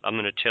much. I'm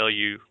going to tell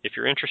you, if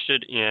you're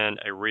interested in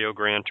a Rio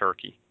Grande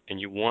turkey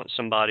and you want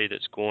somebody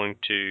that's going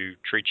to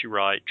treat you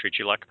right, treat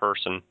you like a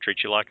person,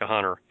 treat you like a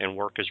hunter, and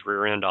work his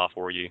rear end off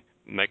for you,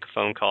 make a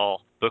phone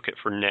call, book it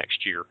for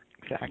next year.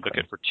 Exactly. Book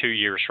it for 2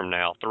 years from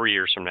now, 3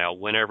 years from now,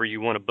 whenever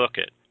you want to book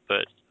it.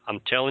 But I'm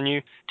telling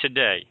you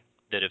today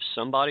that if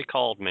somebody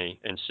called me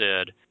and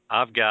said,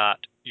 I've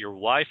got your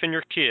wife and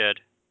your kid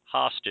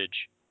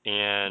hostage,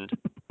 and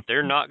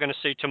they're not going to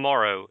see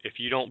tomorrow if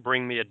you don't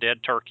bring me a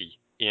dead turkey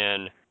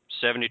in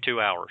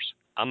 72 hours,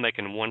 I'm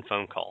making one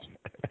phone call.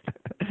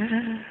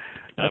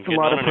 That's a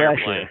lot of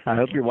pressure. I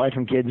hope your wife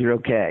and kids are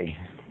okay.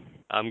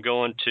 I'm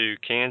going to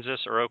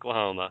Kansas or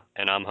Oklahoma,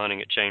 and I'm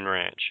hunting at Chain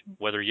Ranch,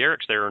 whether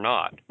Yerrick's there or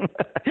not.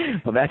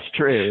 Well, that's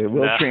true. It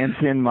will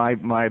transcend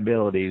my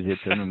abilities. It's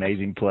an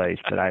amazing place,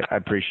 but I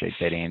appreciate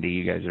that,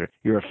 Andy.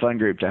 You're a fun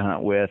group to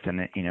hunt with,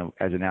 and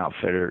as an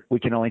outfitter, we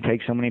can only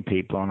take so many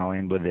people, and I'll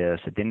end with this.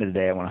 At the end of the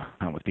day, I want to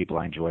hunt with people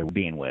I enjoy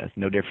being with,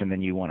 no different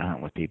than you want to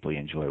hunt with people you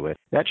enjoy with.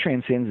 That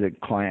transcends the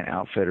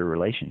client-outfitter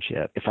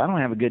relationship. If I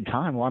don't have a good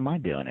time, why am I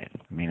doing it?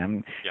 I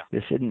mean,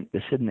 this isn't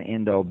the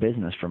end-all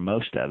business for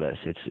most of us.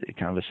 It's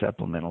kind of a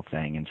supplemental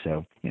thing. And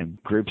so,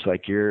 groups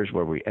like yours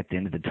where we, at the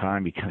end of the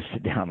time, you kind of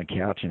sit down on the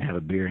couch and have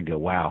a beer and go,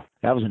 wow,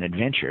 that was an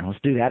adventure.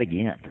 Let's do that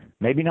again.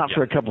 Maybe not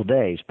for a couple of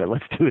days, but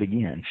let's do it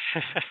again.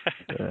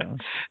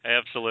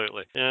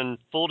 Absolutely. In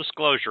full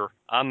disclosure,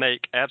 I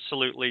make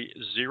absolutely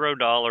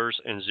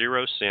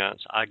 $0.00.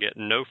 I get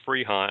no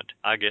free hunt.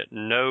 I get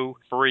no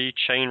free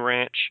Chain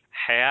Ranch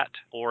hat,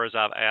 or as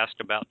I've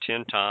asked about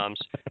 10 times,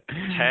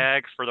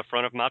 tag for the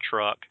front of my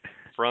truck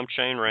from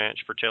Chain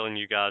Ranch for telling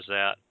you guys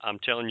that. I'm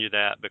telling you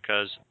that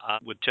because I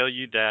would tell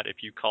you that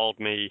if you called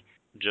me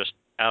just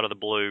out of the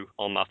blue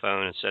on my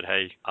phone and said,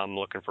 hey, I'm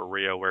looking for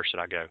Rio. Where should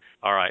I go?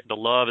 All right, the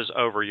love is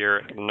over,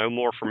 Yerrick. No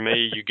more from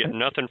me. You get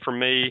nothing from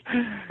me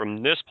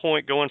from this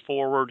point going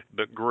forward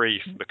but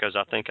grief, because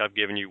I think I've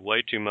given you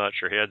way too much.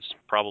 Your head's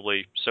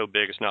probably so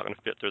big it's not going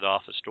to fit through the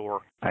office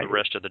door for the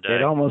rest of the day.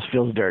 It almost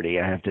feels dirty,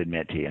 I have to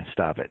admit to you.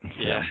 Stop it.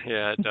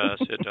 Yeah, it does.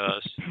 It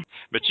does.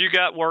 But you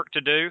got work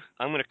to do.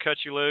 I'm going to cut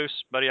you loose.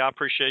 Buddy, I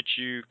appreciate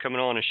you coming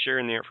on and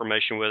sharing the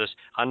information with us.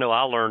 I know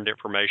I learned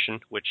information,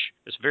 which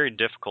is very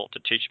difficult to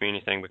teach me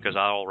anything because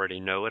I already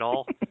know it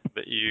all.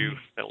 But you,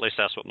 at least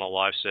that's what my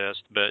wife says.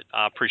 But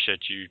I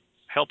appreciate you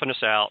helping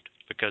us out,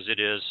 because it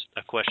is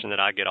a question that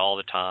I get all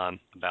the time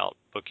about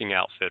booking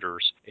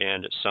outfitters,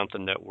 and it's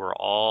something that we're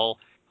all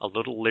a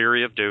little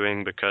leery of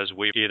doing because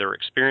we've either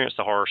experienced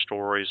the horror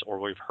stories or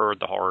we've heard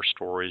the horror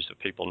stories of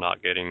people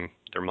not getting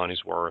their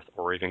money's worth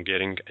or even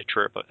getting a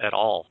trip at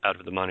all out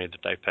of the money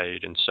that they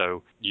paid. And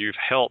so you've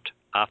helped,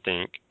 I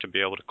think, to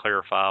be able to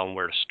clarify on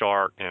where to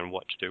start and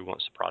what to do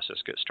once the process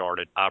gets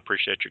started. I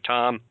appreciate your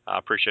time. I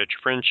appreciate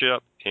your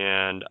friendship,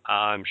 and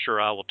I'm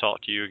sure I will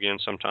talk to you again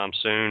sometime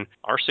soon.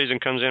 Our season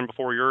comes in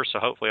before yours, so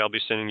hopefully I'll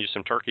be sending you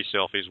some turkey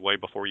selfies way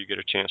before you get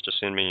a chance to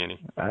send me any.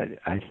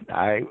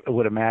 I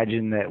would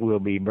imagine that we'll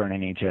be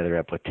burning each other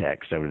up with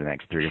texts over the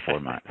next 3 or 4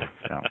 months.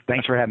 So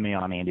thanks for having me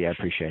on, Andy. I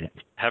appreciate it.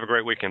 Have a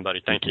great weekend,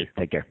 buddy. Thank you.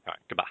 Take care. All right,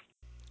 goodbye.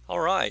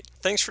 All right.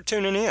 Thanks for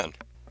tuning in.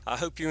 I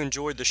hope you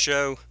enjoyed the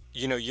show.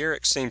 You know,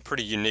 Yerrick seemed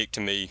pretty unique to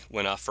me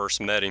when I first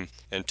met him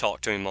and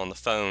talked to him on the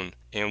phone.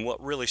 And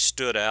what really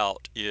stood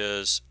out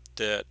is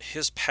that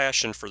his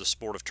passion for the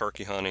sport of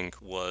turkey hunting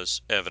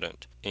was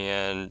evident.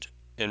 And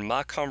in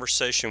my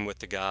conversation with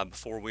the guy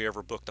before we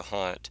ever booked the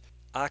hunt,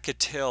 I could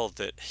tell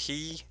that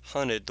he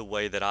hunted the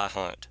way that I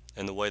hunt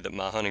and the way that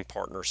my hunting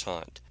partners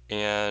hunt.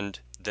 And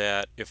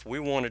that if we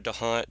wanted to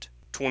hunt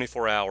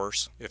 24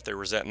 hours, if there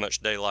was that much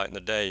daylight in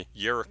the day,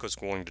 Yerrick was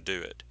going to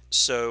do it.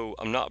 So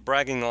I'm not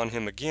bragging on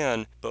him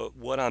again, but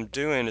what I'm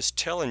doing is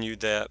telling you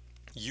that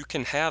you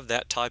can have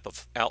that type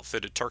of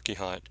outfitted turkey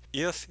hunt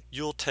if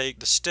you'll take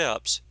the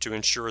steps to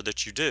ensure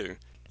that you do.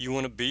 You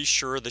want to be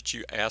sure that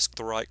you ask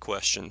the right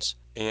questions.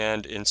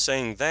 And in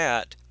saying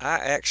that, I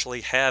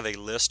actually have a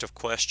list of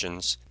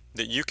questions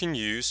that you can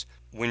use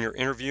when you're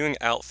interviewing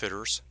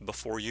outfitters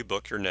before you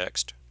book your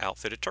next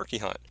outfitted turkey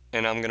hunt.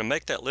 And I'm going to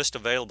make that list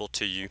available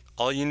to you.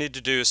 All you need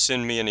to do is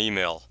send me an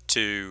email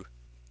to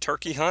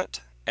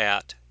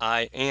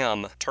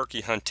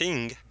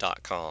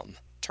turkeyhunt@iamturkeyhunting.com.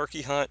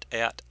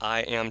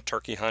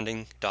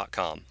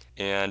 turkeyhunt@iamturkeyhunting.com.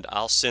 And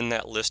I'll send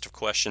that list of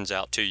questions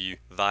out to you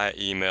via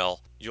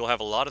email. You'll have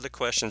a lot of the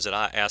questions that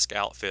I ask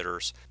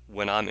outfitters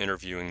when I'm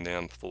interviewing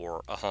them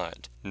for a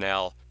hunt.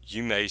 Now,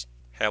 you may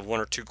have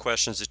 1 or 2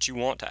 questions that you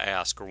want to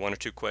ask or 1 or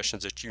 2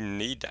 questions that you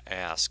need to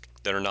ask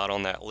that are not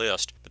on that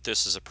list, but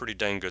this is a pretty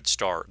dang good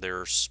start.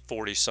 There's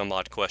 40 some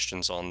odd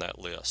questions on that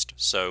list.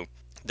 So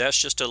that's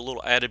just a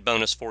little added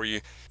bonus for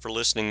you for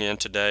listening in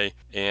today.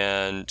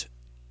 And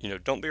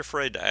don't be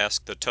afraid to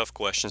ask the tough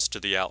questions to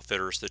the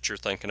outfitters that you're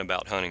thinking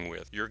about hunting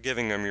with. You're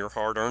giving them your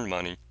hard-earned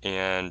money,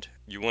 and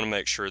you want to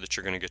make sure that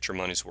you're going to get your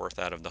money's worth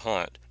out of the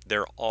hunt.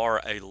 There are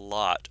a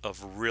lot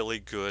of really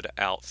good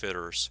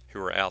outfitters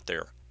who are out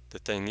there. The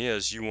thing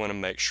is, you want to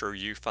make sure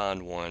you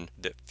find one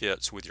that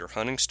fits with your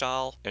hunting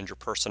style and your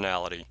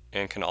personality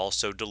and can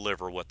also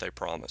deliver what they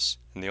promise.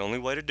 And the only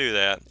way to do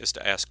that is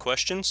to ask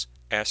questions,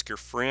 ask your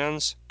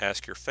friends,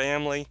 ask your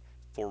family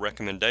for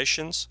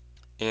recommendations,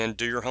 and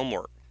do your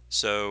homework.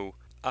 So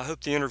I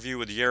hope the interview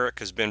with Yerrick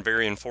has been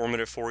very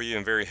informative for you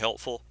and very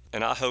helpful.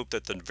 And I hope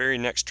that the very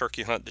next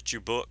turkey hunt that you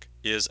book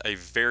is a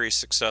very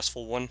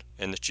successful one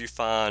and that you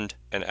find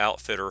an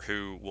outfitter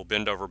who will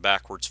bend over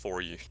backwards for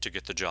you to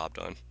get the job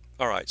done.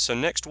 All right, so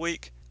next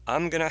week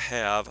I'm going to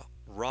have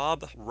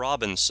Rob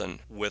Robinson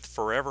with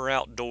Forever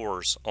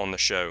Outdoors on the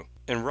show.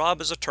 And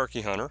Rob is a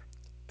turkey hunter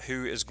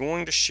who is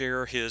going to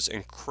share his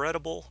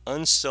incredible,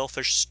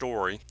 unselfish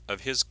story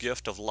of his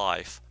gift of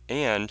life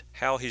and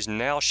how he's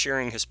now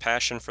sharing his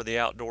passion for the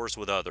outdoors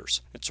with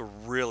others. It's a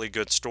really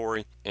good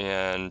story,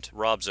 and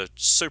Rob's a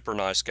super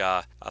nice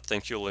guy. I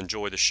think you'll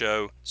enjoy the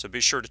show, so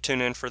be sure to tune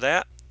in for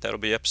that. That'll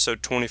be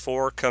episode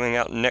 24 coming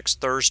out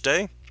next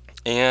Thursday.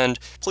 And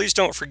please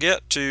don't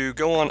forget to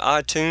go on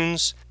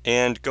iTunes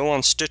and go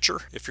on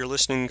Stitcher if you're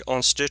listening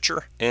on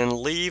Stitcher and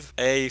leave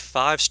a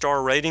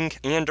 5-star rating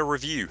and a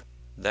review.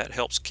 That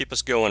helps keep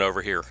us going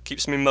over here.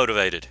 Keeps me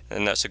motivated,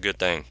 and that's a good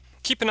thing.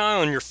 Keep an eye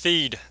on your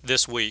feed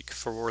this week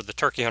for the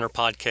Turkey Hunter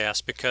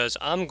podcast because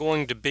I'm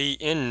going to be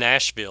in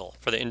Nashville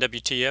for the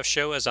NWTF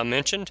show, as I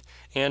mentioned,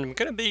 and I'm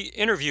going to be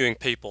interviewing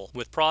people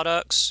with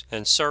products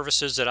and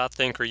services that I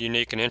think are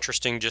unique and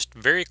interesting. Just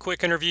very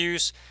quick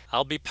interviews.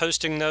 I'll be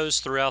posting those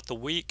throughout the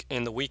week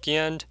and the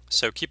weekend,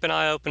 so keep an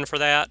eye open for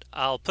that.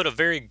 I'll put a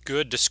very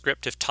good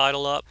descriptive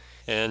title up,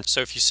 and so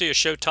if you see a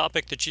show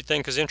topic that you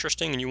think is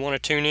interesting and you want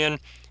to tune in,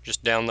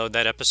 just download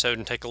that episode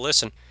and take a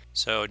listen.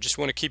 So just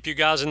want to keep you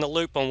guys in the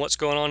loop on what's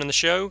going on in the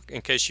show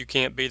in case you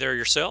can't be there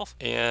yourself,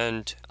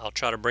 and I'll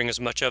try to bring as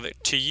much of it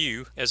to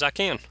you as I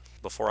can.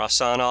 Before I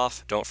sign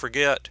off, don't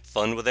forget,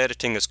 Fun with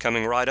Editing is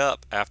coming right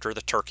up after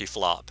the turkey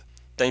flop.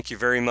 thank you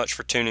very much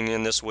for tuning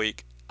in this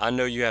week. I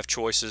know you have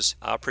choices.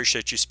 I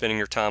appreciate you spending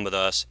your time with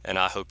us, and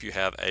I hope you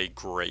have a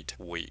great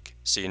week.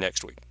 See you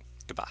next week.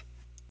 Goodbye.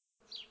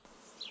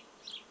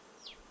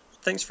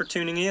 Thanks for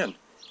tuning in.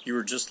 You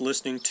were just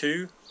listening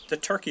to the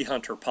Turkey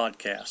Hunter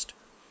Podcast.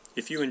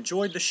 If you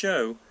enjoyed the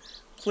show,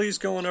 please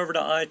go on over to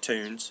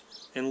iTunes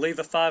and leave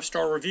a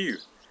 5-star review.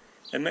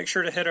 And make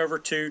sure to head over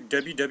to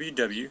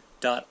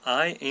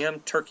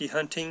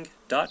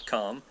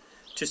www.iamturkeyhunting.com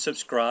to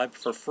subscribe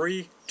for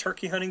free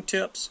turkey hunting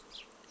tips,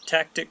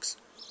 tactics,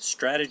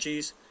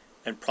 strategies,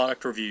 and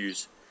product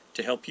reviews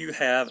to help you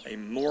have a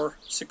more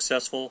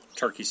successful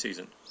turkey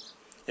season.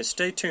 And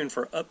stay tuned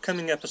for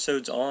upcoming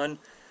episodes on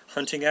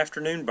hunting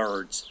afternoon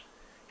birds,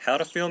 how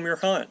to film your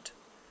hunt,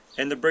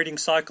 and the breeding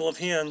cycle of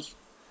hens,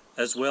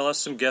 as well as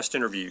some guest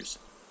interviews.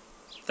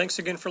 Thanks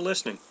again for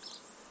listening.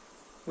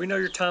 We know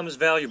your time is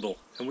valuable,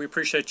 and we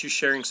appreciate you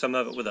sharing some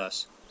of it with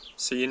us.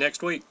 See you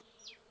next week.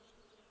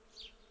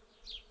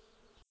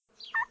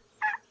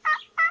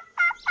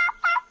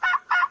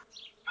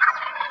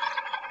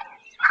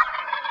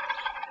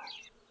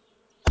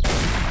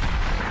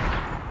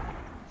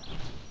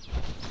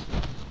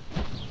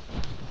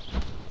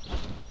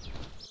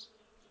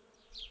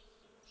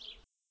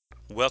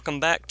 Welcome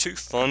back to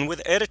Fun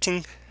with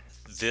Editing.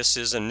 This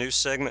is a new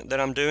segment that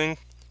I'm doing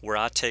where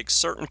I take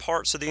certain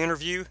parts of the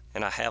interview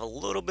and I have a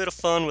little bit of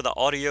fun with the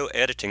audio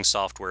editing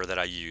software that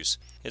I use.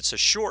 It's a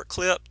short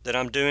clip that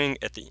I'm doing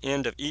at the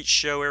end of each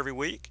show every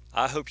week.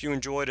 I hope you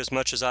enjoy it as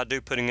much as I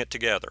do putting it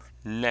together.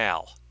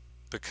 Now,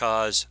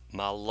 because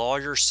my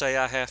lawyers say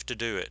I have to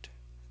do it,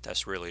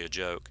 that's really a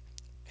joke.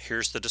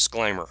 Here's the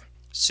disclaimer.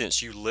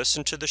 Since you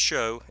listened to the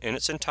show in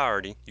its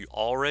entirety, you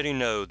already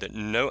know that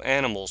no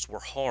animals were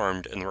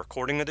harmed in the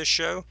recording of this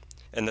show,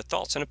 and the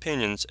thoughts and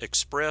opinions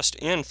expressed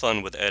in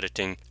Fun with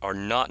Editing are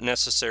not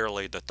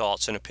necessarily the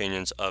thoughts and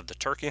opinions of the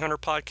Turkey Hunter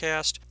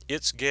Podcast,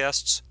 its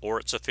guests, or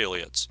its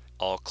affiliates.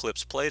 All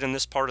clips played in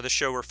this part of the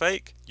show are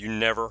fake. You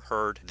never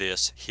heard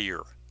this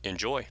here.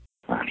 Enjoy.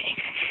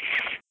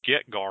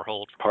 Get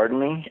Garhold. Pardon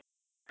me?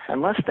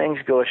 Unless things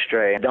go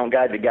astray, don't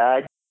guide the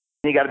guide.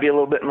 You got to be a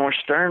little bit more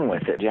stern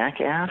with it,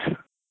 jackass. If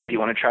you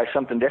want to try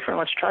something different,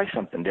 let's try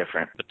something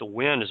different. But the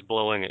wind is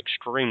blowing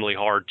extremely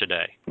hard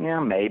today. Yeah,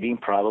 maybe,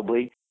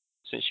 probably.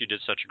 Since you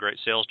did such a great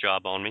sales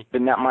job on me.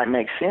 Then that might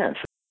make sense.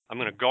 I'm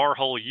going to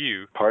garhole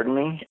you. Pardon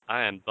me?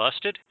 I am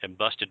busted and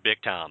busted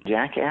big time.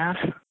 Jackass?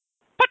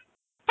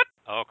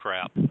 Oh,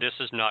 crap. This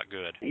is not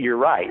good. You're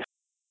right.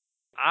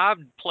 I've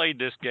played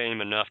this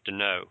game enough to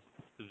know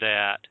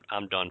that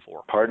I'm done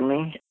for. Pardon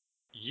me?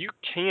 You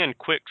can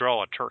quick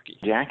draw a turkey.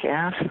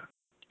 Jackass?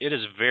 It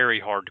is very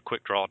hard to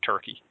quick draw a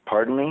turkey.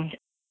 Pardon me?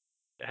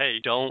 Hey,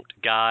 don't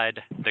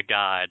guide the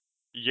guide.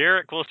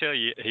 Yerrick will tell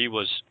you he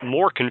was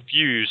more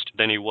confused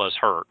than he was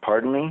hurt.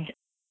 Pardon me?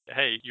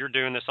 Hey, you're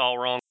doing this all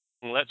wrong.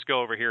 Let's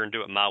go over here and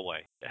do it my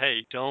way.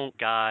 Hey, don't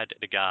guide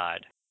the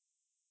guide.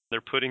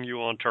 They're putting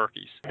you on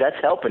turkeys. That's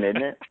helping,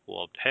 isn't it?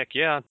 Well, heck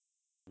yeah.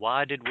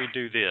 Why did we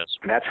do this?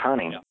 That's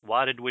hunting. Yeah.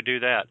 Why did we do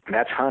that?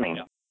 That's hunting.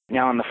 Yeah.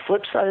 Now, on the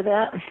flip side of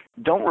that,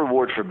 don't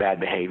reward for bad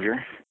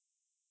behavior.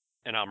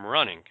 And I'm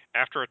running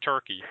after a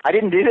turkey. I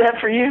didn't do that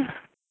for you?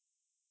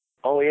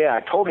 Oh, yeah, I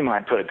told him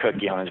I'd put a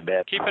cookie on his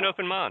bed. Keep an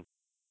open mind.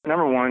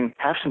 Number one,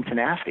 have some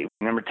tenacity.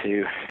 Number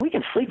two, we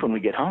can sleep when we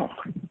get home.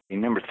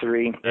 And number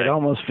three, It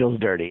almost feels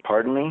dirty.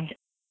 pardon me?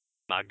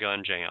 My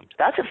gun jammed.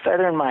 That's a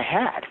feather in my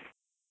hat.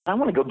 I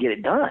want to go get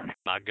it done.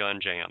 My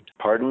gun jammed.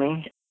 Pardon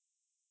me?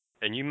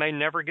 And you may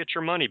never get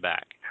your money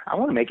back. I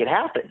want to make it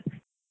happen.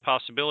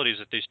 Possibilities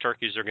that these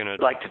turkeys are going to...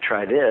 I'd like to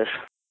try this.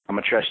 I'm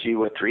going to trust you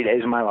with 3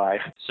 days of my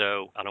life.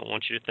 So I don't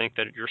want you to think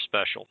that you're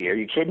special. Are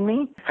you kidding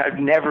me? I'd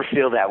never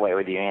feel that way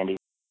with you, Andy.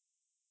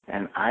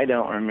 And I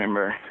don't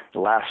remember the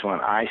last one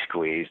I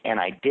squeezed, and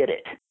I did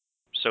it.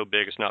 So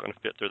big it's not going to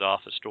fit through the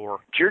office door.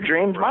 It's your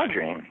dream's my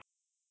dream.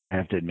 I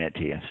have to admit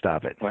to you,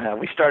 stop it. Well,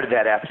 we started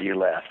that after you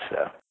left,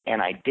 so.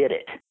 And I did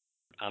it.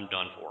 I'm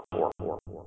done for.